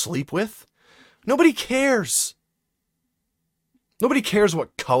who you sleep with. Nobody cares. Nobody cares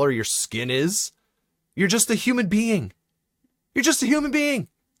what color your skin is. You're just a human being. You're just a human being.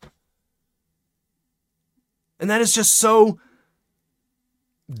 And that is just so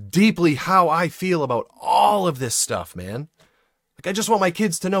deeply how I feel about all of this stuff, man. Like, I just want my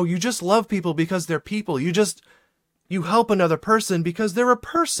kids to know you just love people because they're people. You help another person because they're a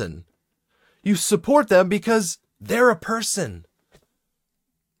person. You support them because they're a person.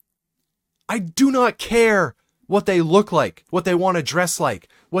 I do not care what they look like, what they want to dress like,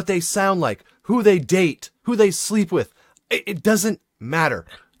 what they sound like, who they date, who they sleep with. It doesn't matter.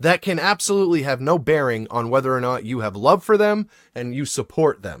 That can absolutely have no bearing on whether or not you have love for them and you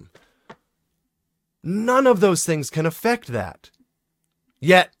support them. None of those things can affect that.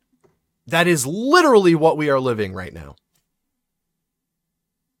 Yet, that is literally what we are living right now.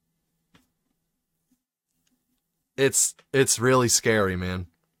 It's really scary, man.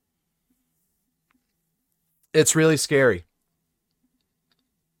 It's really scary.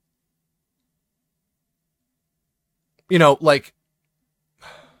 Like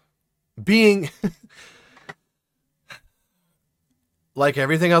being like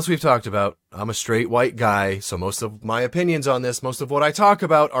everything else we've talked about, I'm a straight white guy, so most of my opinions on this, most of what I talk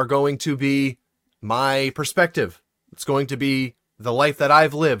about are going to be my perspective. It's going to be the life that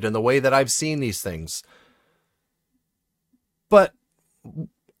I've lived and the way that I've seen these things. But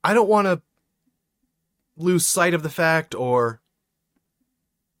I don't want to lose sight of the fact or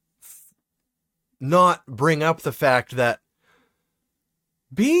not bring up the fact that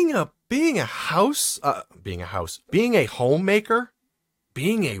being a homemaker,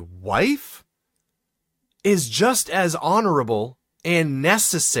 being a wife is just as honorable and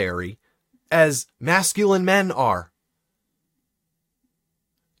necessary as masculine men are.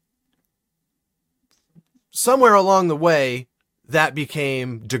 Somewhere along the way, that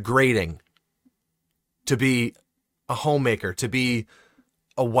became degrading. To be a homemaker, to be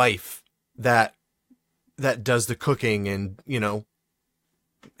a wife that does the cooking and,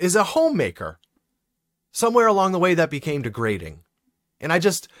 is a homemaker. Somewhere along the way that became degrading. And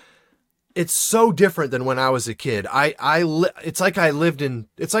it's so different than when I was a kid. It's like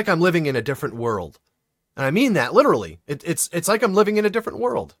I'm living in a different world. And I mean that literally. It's like I'm living in a different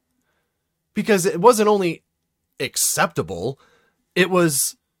world. Because it wasn't only acceptable, it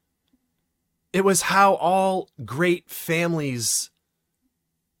was how all great families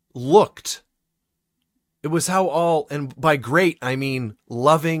looked. It was how all, and by great, I mean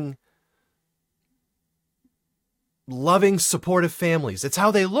loving, supportive families. It's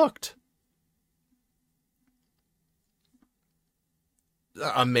how they looked.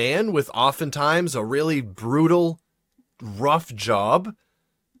 A man with oftentimes a really brutal, rough job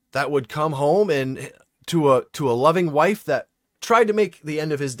that would come home and to a loving wife that tried to make the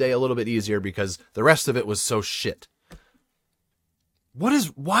end of his day a little bit easier because the rest of it was so shit. Where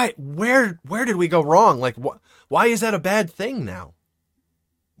did we go wrong? Like, why is that a bad thing now?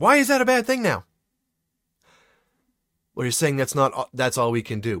 Why is that a bad thing now? Well, you're saying that's all we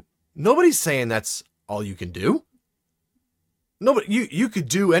can do. Nobody's saying that's all you can do. Nobody, you could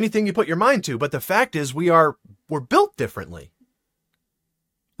do anything you put your mind to, but the fact is we're built differently.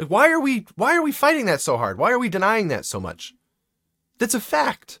 Like, why are we fighting that so hard? Why are we denying that so much? That's a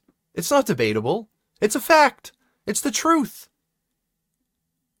fact. It's not debatable. It's a fact. It's the truth.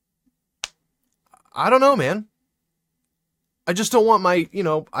 I don't know, man. I just don't want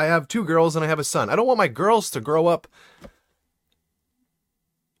I have 2 girls and I have a son. I don't want my girls to grow up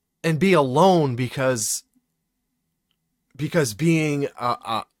and be alone because being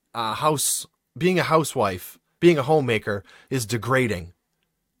a housewife, being a homemaker is degrading.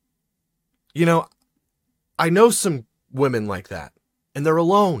 I know some women like that, and they're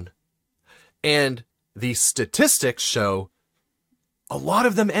alone. And the statistics show a lot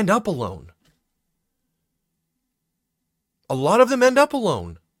of them end up alone. A lot of them end up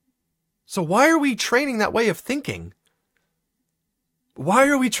alone. So why are we training that way of thinking? Why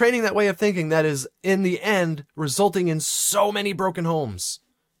are we training that way of thinking that is, in the end, resulting in so many broken homes?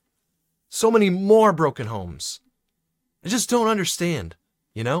 So many more broken homes. I just don't understand,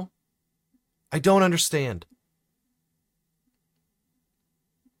 I don't understand.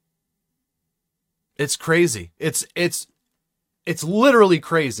 It's crazy. It's literally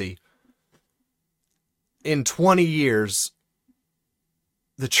crazy. In 20 years,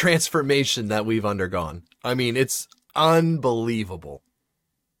 the transformation that we've undergone. I mean, it's unbelievable.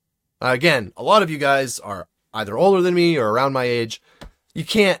 Again, a lot of you guys are either older than me or around my age. You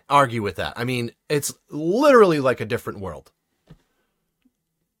can't argue with that. I mean, it's literally like a different world.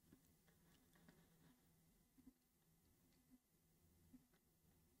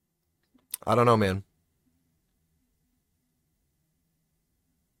 I don't know, man.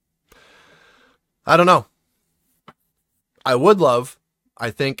 I don't know. I would love, I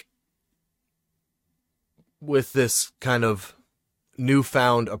think, with this kind of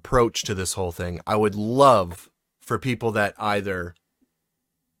newfound approach to this whole thing, I would love for people that either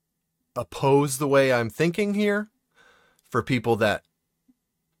oppose the way I'm thinking here, for people that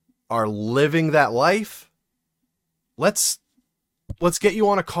are living that life, let's get you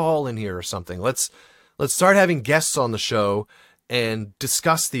on a call in here or something. Let's start having guests on the show and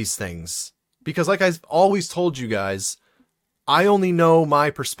discuss these things. Because like I've always told you guys, I only know my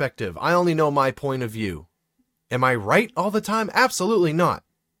perspective. I only know my point of view. Am I right all the time? Absolutely not.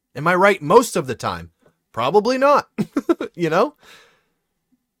 Am I right most of the time? Probably not.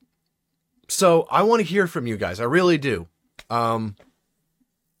 So I want to hear from you guys. I really do. I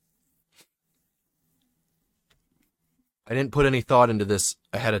didn't put any thought into this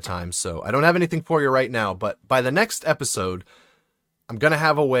ahead of time, so I don't have anything for you right now. But by the next episode, I'm going to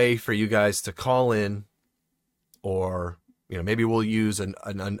have a way for you guys to call in, or, maybe we'll use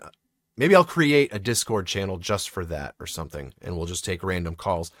maybe I'll create a Discord channel just for that or something, and we'll just take random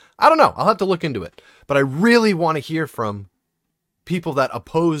calls. I don't know. I'll have to look into it. But I really want to hear from people that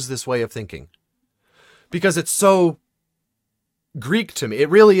oppose this way of thinking, because it's so Greek to me. It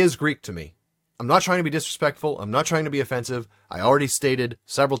really is Greek to me. I'm not trying to be disrespectful. I'm not trying to be offensive. I already stated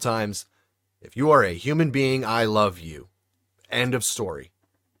several times, if you are a human being, I love you. End of story.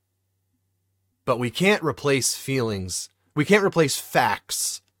 But we can't replace feelings. We can't replace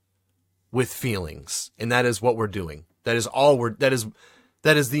facts with feelings. And that is what we're doing. That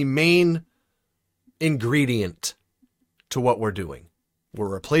is the main ingredient to what we're doing. We're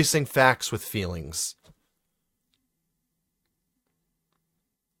replacing facts with feelings.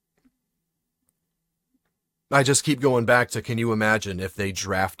 I just keep going back to, can you imagine if they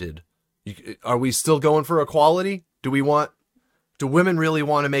drafted? Are we still going for equality? Do women really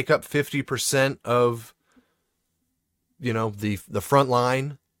want to make up 50% of, the front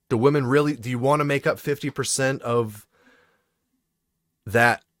line? Do you want to make up 50% of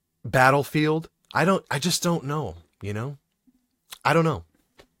that battlefield? I just don't know, I don't know.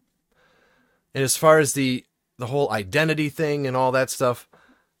 And as far as the whole identity thing and all that stuff,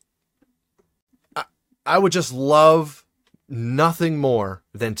 I would just love nothing more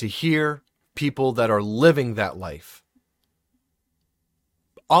than to hear people that are living that life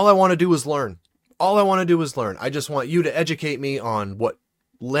all I want to do is learn. All I want to do is learn. I just want you to educate me on what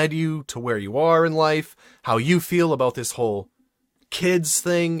led you to where you are in life, how you feel about this whole kids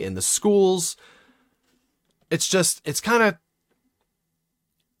thing in the schools. It's kind of,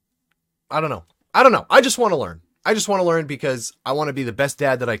 I don't know. I just want to learn. I just want to learn because I want to be the best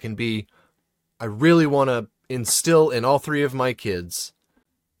dad that I can be. I really want to instill in all three of my kids,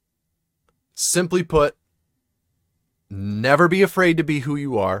 simply put, never be afraid to be who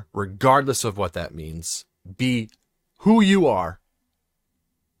you are, regardless of what that means. Be who you are.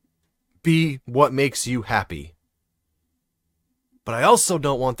 Be what makes you happy. But I also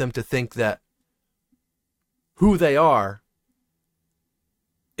don't want them to think that who they are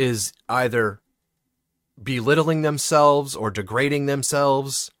is either belittling themselves or degrading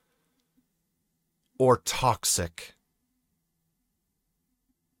themselves or toxic.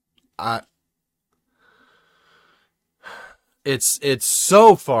 It's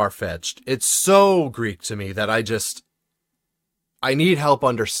so far-fetched. It's so Greek to me that I need help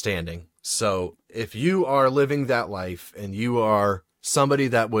understanding. So if you are living that life and you are somebody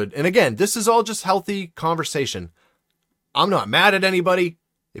that would, and again, this is all just healthy conversation. I'm not mad at anybody.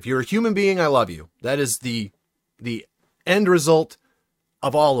 If you're a human being, I love you. That is the end result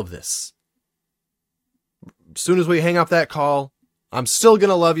of all of this. As soon as we hang up that call, I'm still going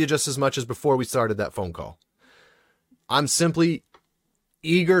to love you just as much as before we started that phone call. I'm simply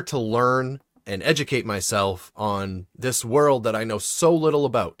eager to learn and educate myself on this world that I know so little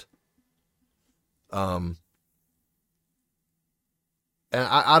about. And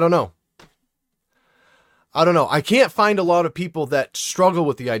I don't know. I can't find a lot of people that struggle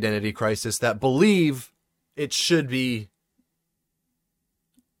with the identity crisis that believe it should be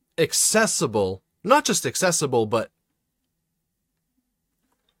accessible, not just accessible, but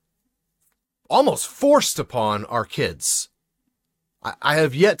almost forced upon our kids. I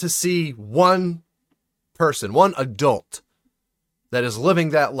have yet to see one person, one adult that is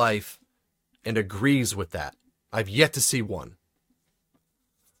living that life and agrees with that. I've yet to see one.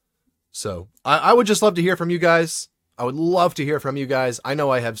 So I would just love to hear from you guys. I would love to hear from you guys. I know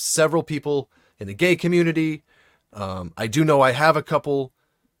I have several people in the gay community. I do know I have a couple.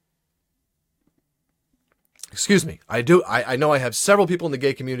 Excuse me. I know I have several people in the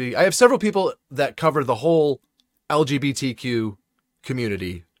gay community. I have several people that cover the whole LGBTQ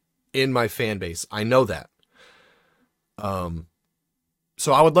community in my fan base. I know that.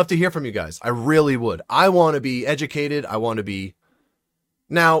 So I would love to hear from you guys. I really would. I want to be educated. I want to be.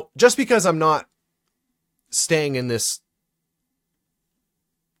 Now, just because I'm not staying in this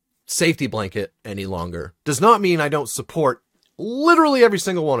safety blanket any longer does not mean I don't support literally every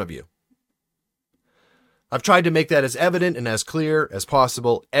single one of you. I've tried to make that as evident and as clear as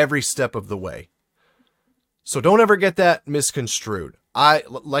possible every step of the way. So don't ever get that misconstrued. I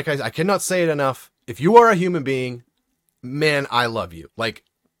cannot say it enough. If you are a human being, man, I love you. Like,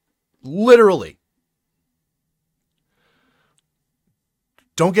 literally.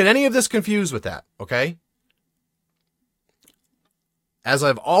 Don't get any of this confused with that, okay? As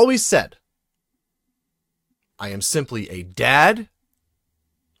I've always said, I am simply a dad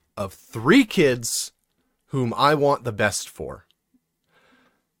of 3 kids whom I want the best for.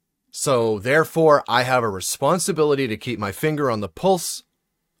 So, therefore, I have a responsibility to keep my finger on the pulse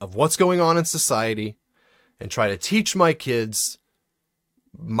of what's going on in society and try to teach my kids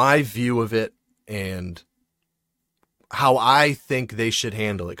my view of it and how I think they should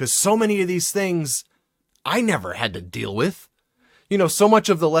handle it. Because so many of these things I never had to deal with. You know, so much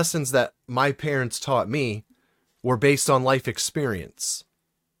of the lessons that my parents taught me were based on life experience.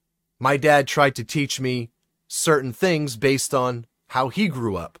 My dad tried to teach me certain things based on how he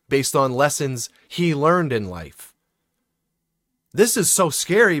grew up, based on lessons he learned in life. This is so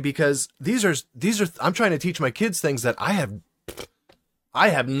scary because these are I'm trying to teach my kids things that I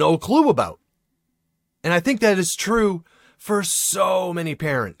have no clue about. And I think that is true for so many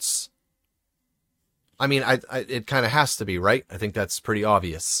parents. I mean, it kind of has to be, right? I think that's pretty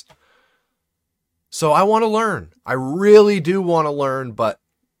obvious. So I want to learn. I really do want to learn, but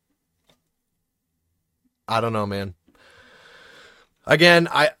I don't know, man. Again,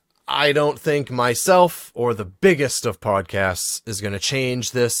 I don't think myself or the biggest of podcasts is going to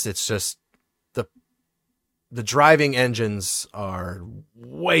change this. It's just the driving engines are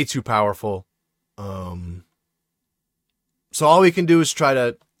way too powerful. So all we can do is try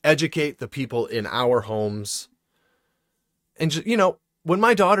to educate the people in our homes. And, you know, when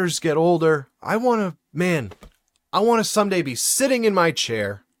my daughters get older, I want to someday be sitting in my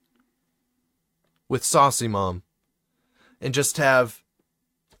chair with Saucy Mom and just I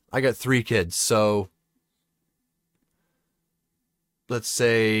got 3 kids. So let's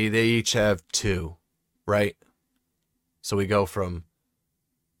say they each have 2, right? So we go from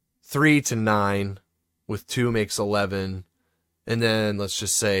 3 to 9, with 2 makes 11. And then let's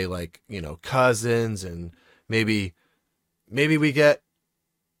just say, like, cousins, and maybe we get,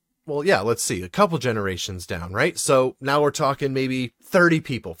 well, yeah, let's see, a couple generations down, right? So now we're talking maybe 30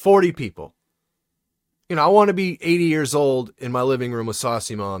 people, 40 people. I want to be 80 years old in my living room with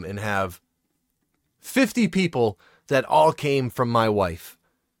Saucy Mom and have 50 people that all came from my wife.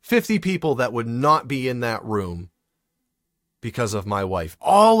 50 people that would not be in that room because of my wife.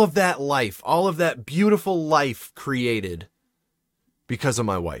 All of that life, all of that beautiful life created because of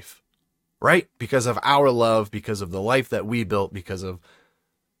my wife, right? Because of our love, because of the life that we built, because of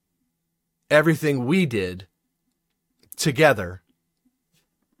everything we did together,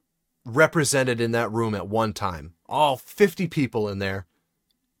 represented in that room at one time. All 50 people in there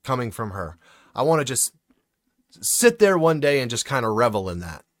coming from her. I want to just sit there one day and just kind of revel in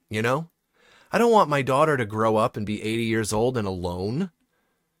that, I don't want my daughter to grow up and be 80 years old and alone.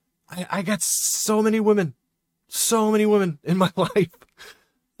 I got so many women in my life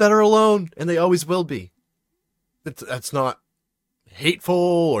that are alone, and they always will be. That's not hateful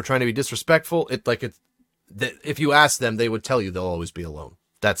or trying to be disrespectful. If you ask them, they would tell you they'll always be alone.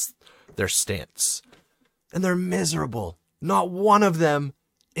 That's their stance. And they're miserable. Not one of them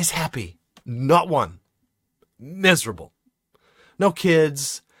is happy. Not one. Miserable. No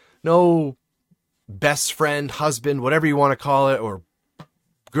kids, no best friend, husband, whatever you want to call it, or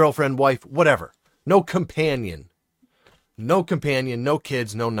girlfriend, wife, whatever. No companion. No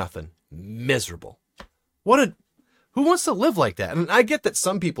kids, no nothing. Miserable. Who wants to live like that? And I get that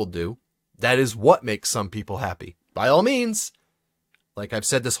some people do. That is what makes some people happy. By all means, like I've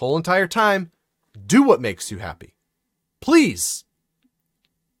said this whole entire time, do what makes you happy. Please.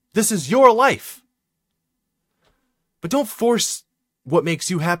 This is your life. But don't force what makes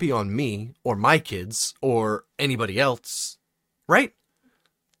you happy on me or my kids or anybody else. Right?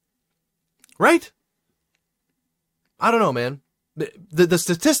 Right? I don't know, man. The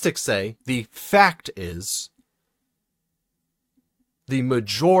statistics say, the fact is, the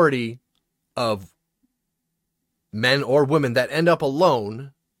majority of men or women that end up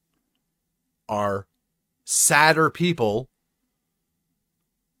alone are sadder people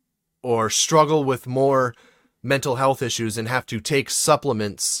or struggle with more mental health issues and have to take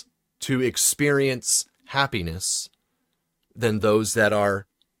supplements to experience happiness than those that are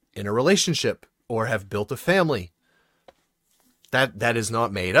in a relationship or have built a family. That is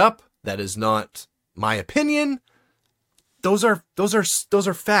not made up. That is not my opinion. Those are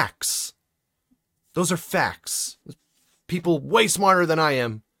facts. Those are facts. People way smarter than I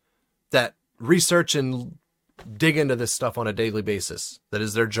am that research and dig into this stuff on a daily basis. That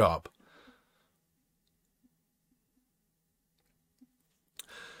is their job.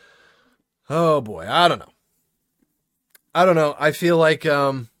 Oh boy, I don't know. I feel like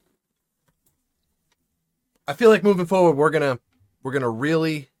moving forward we're gonna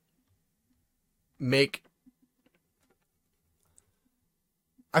really make,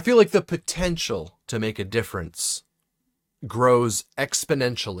 I feel like the potential to make a difference grows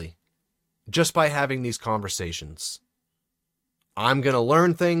exponentially just by having these conversations. I'm going to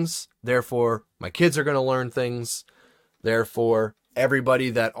learn things, therefore my kids are going to learn things, therefore everybody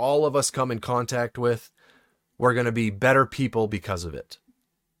that all of us come in contact with, we're going to be better people because of it.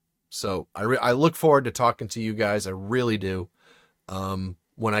 So I look forward to talking to you guys. I really do.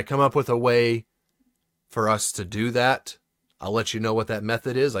 When I come up with a way for us to do that, I'll let you know what that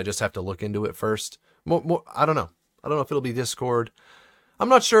method is. I just have to look into it first. I don't know. I don't know if it'll be Discord. I'm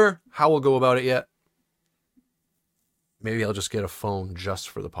not sure how we'll go about it yet. Maybe I'll just get a phone just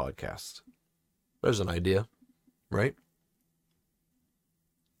for the podcast. There's an idea, right?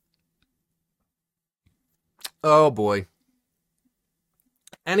 Oh boy.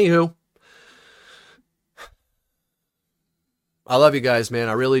 Anywho, I love you guys, man.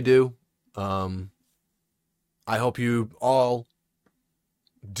 I really do. I hope you all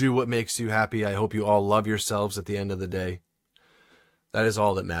do what makes you happy. I hope you all love yourselves at the end of the day. That is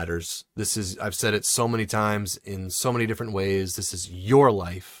all that matters. I've said it so many times in so many different ways. This is your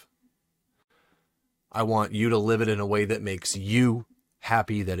life. I want you to live it in a way that makes you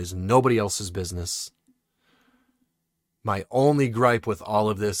happy. That is nobody else's business. My only gripe with all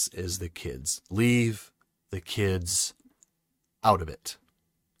of this is the kids. Leave the kids out of it.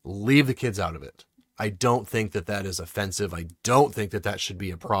 Leave the kids out of it. I don't think that is offensive. I don't think that should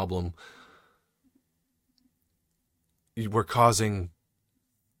be a problem. We're causing...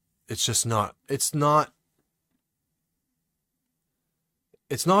 It's not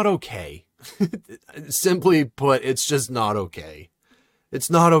okay. Simply put, it's just not okay. It's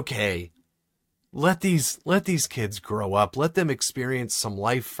not okay. Let these kids grow up. Let them experience some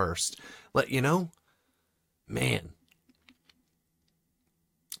life first. Man.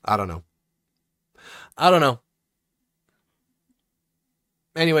 I don't know.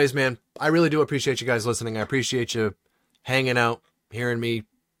 Anyways, man, I really do appreciate you guys listening. I appreciate you hanging out, hearing me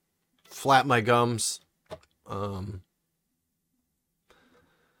flap my gums.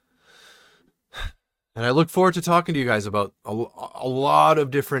 And I look forward to talking to you guys about a lot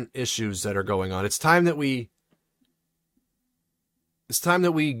of different issues that are going on. It's time that we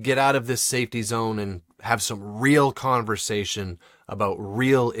get out of this safety zone and have some real conversation about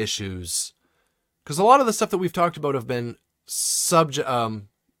real issues. Because a lot of the stuff that we've talked about have been subtopics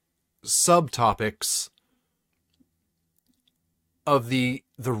of the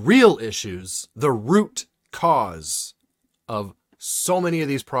real issues, the root cause of so many of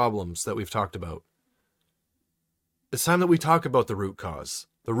these problems that we've talked about. It's time that we talk about the root cause,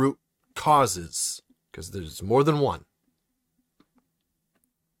 the root causes, because there's more than one.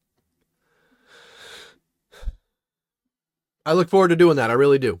 I look forward to doing that. I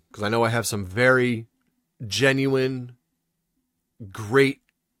really do, because I know I have some very genuine, great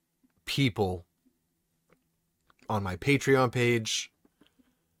people on my Patreon page,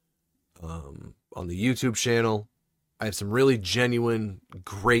 on the YouTube channel. I have some really genuine,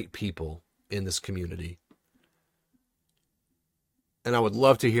 great people in this community. And I would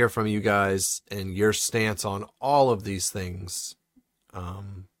love to hear from you guys and your stance on all of these things.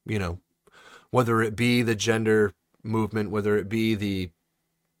 Whether it be the gender movement, whether it be the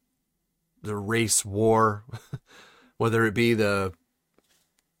race war, whether it be the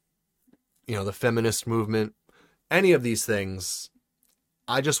feminist movement, any of these things,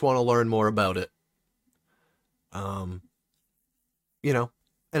 I just want to learn more about it. And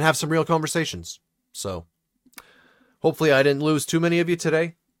have some real conversations. So hopefully I didn't lose too many of you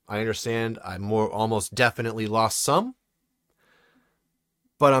today. I understand I almost definitely lost some.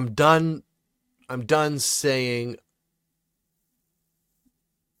 But I'm done saying,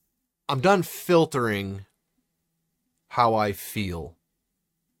 I'm done filtering how I feel.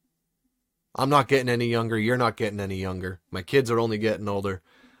 I'm not getting any younger. You're not getting any younger. My kids are only getting older.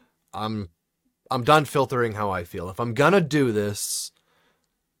 I'm done filtering how I feel. If I'm going to do this,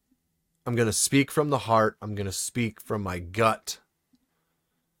 I'm going to speak from the heart. I'm going to speak from my gut.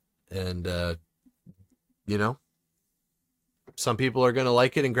 And, some people are going to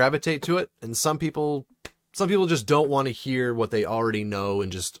like it and gravitate to it. And some people just don't want to hear what they already know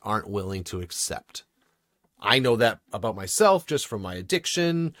and just aren't willing to accept. I know that about myself just from my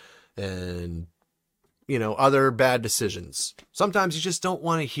addiction and, other bad decisions. Sometimes you just don't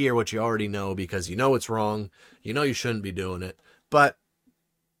want to hear what you already know because you know it's wrong. You know you shouldn't be doing it. But,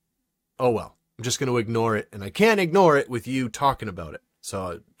 oh well, I'm just going to ignore it. And I can't ignore it with you talking about it.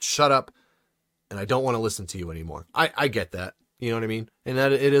 So shut up. And I don't want to listen to you anymore. I get that. You know what I mean? And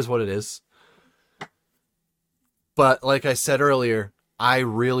that it is what it is. But like I said earlier, I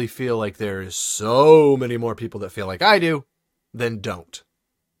really feel like there is so many more people that feel like I do than don't.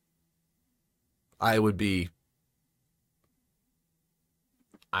 I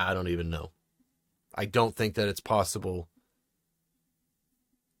don't even know. I don't think that it's possible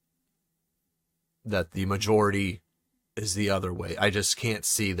that the majority is the other way. I just can't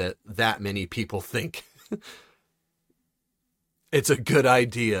see that many people think it's a good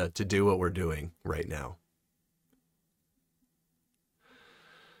idea to do what we're doing right now.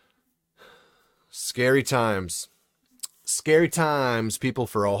 Scary times. Scary times, people,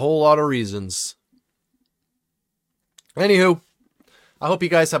 for a whole lot of reasons. Anywho, I hope you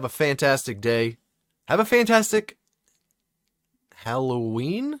guys have a fantastic day. Have a fantastic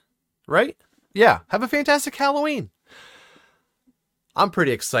Halloween, right? Yeah, have a fantastic Halloween. I'm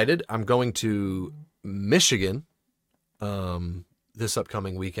pretty excited. I'm going to Michigan this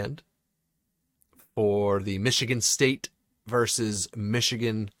upcoming weekend for the Michigan State versus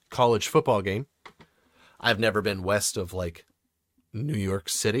Michigan college football game. I've never been west of New York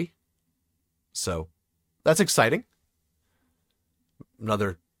City, so that's exciting.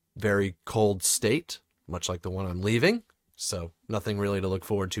 Another very cold state, much like the one I'm leaving, so nothing really to look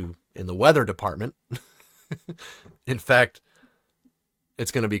forward to in the weather department. In fact,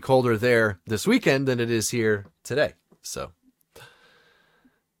 it's going to be colder there this weekend than it is here today.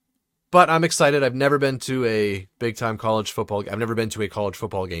 But I'm excited. I've never been to a big-time college football. I've never been to a college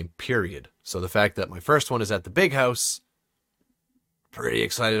football game, period. So the fact that my first one is at the Big House, pretty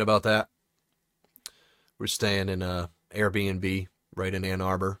excited about that. We're staying in a Airbnb right in Ann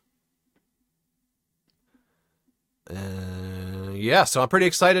Arbor. So I'm pretty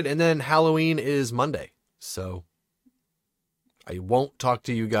excited. And then Halloween is Monday. So I won't talk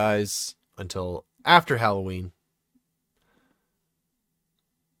to you guys until after Halloween.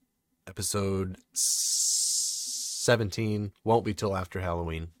 Episode 17 won't be till after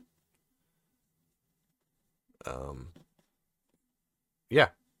Halloween. Yeah.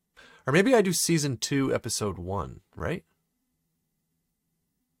 Or maybe I do season 2, episode 1, right?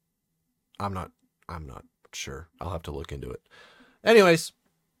 I'm not sure. I'll have to look into it. Anyways,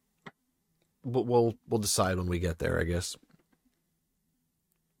 we'll decide when we get there, I guess.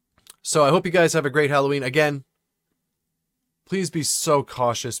 So I hope you guys have a great Halloween. Again, please be so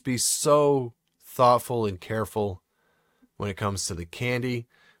cautious, be so thoughtful and careful when it comes to the candy,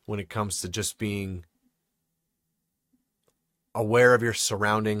 when it comes to just being aware of your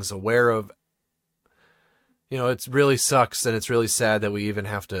surroundings, aware of, it really sucks and it's really sad that we even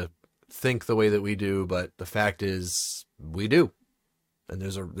have to think the way that we do, but the fact is we do. And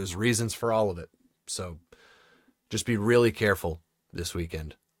there's reasons for all of it. So just be really careful this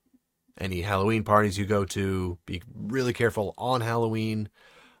weekend. Any Halloween parties you go to, be really careful on Halloween.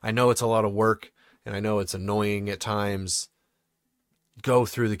 I know it's a lot of work and I know it's annoying at times. Go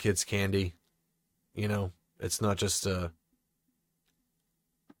through the kids' candy. It's not just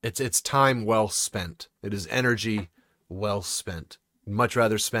it's time well spent. It is energy well spent. Much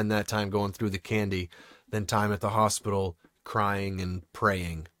rather spend that time going through the candy than time at the hospital crying and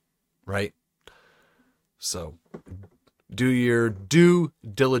praying, right? So do your due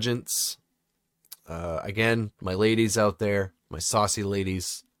diligence. Again, my ladies out there, my saucy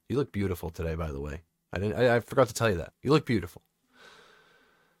ladies, you look beautiful today, by the way. I forgot to tell you that. You look beautiful.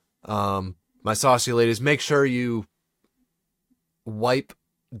 My saucy ladies, make sure you wipe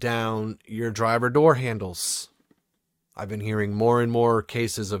down your driver door handles. I've been hearing more and more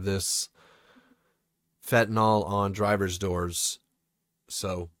cases of this fentanyl on driver's doors.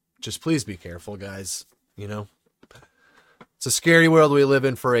 So just please be careful, guys. It's a scary world we live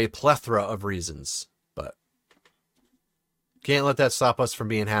in for a plethora of reasons, but can't let that stop us from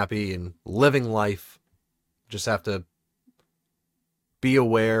being happy and living life. Just have to be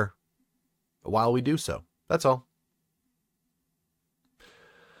aware while we do so. That's all.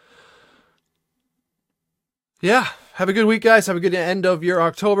 Yeah, have a good week, guys. Have a good end of your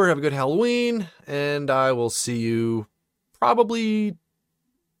October. Have a good Halloween. And I will see you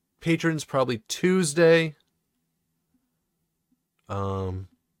patrons, probably Tuesday.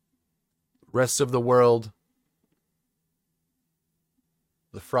 Rest of the world,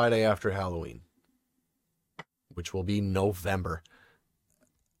 the Friday after Halloween, which will be November.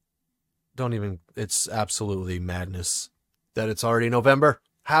 It's absolutely madness that it's already November.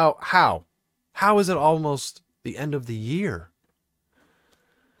 How is it almost the end of the year?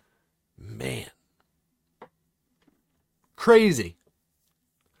 Man. Crazy.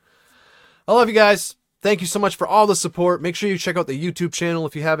 I love you guys. Thank you so much for all the support. Make sure you check out the YouTube channel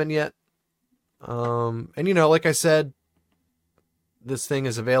if you haven't yet. And like I said, this thing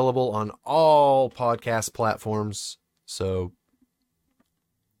is available on all podcast platforms. So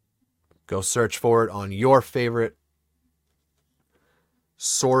go search for it on your favorite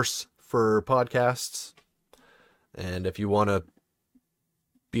source for podcasts. And if you want to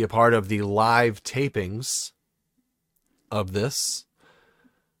be a part of the live tapings of this,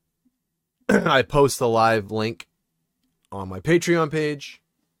 I post the live link on my Patreon page.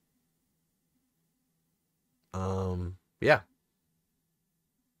 Yeah.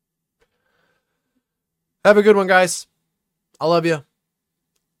 Have a good one, guys. I love you.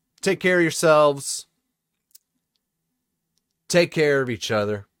 Take care of yourselves. Take care of each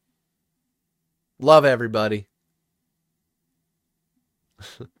other. Love everybody.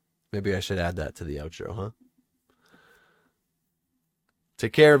 Maybe I should add that to the outro, huh?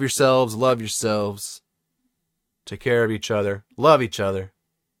 Take care of yourselves. Love yourselves. Take care of each other. Love each other.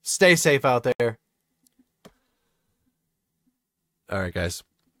 Stay safe out there. All right, guys.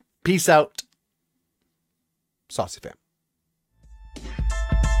 Peace out. Saucy fam.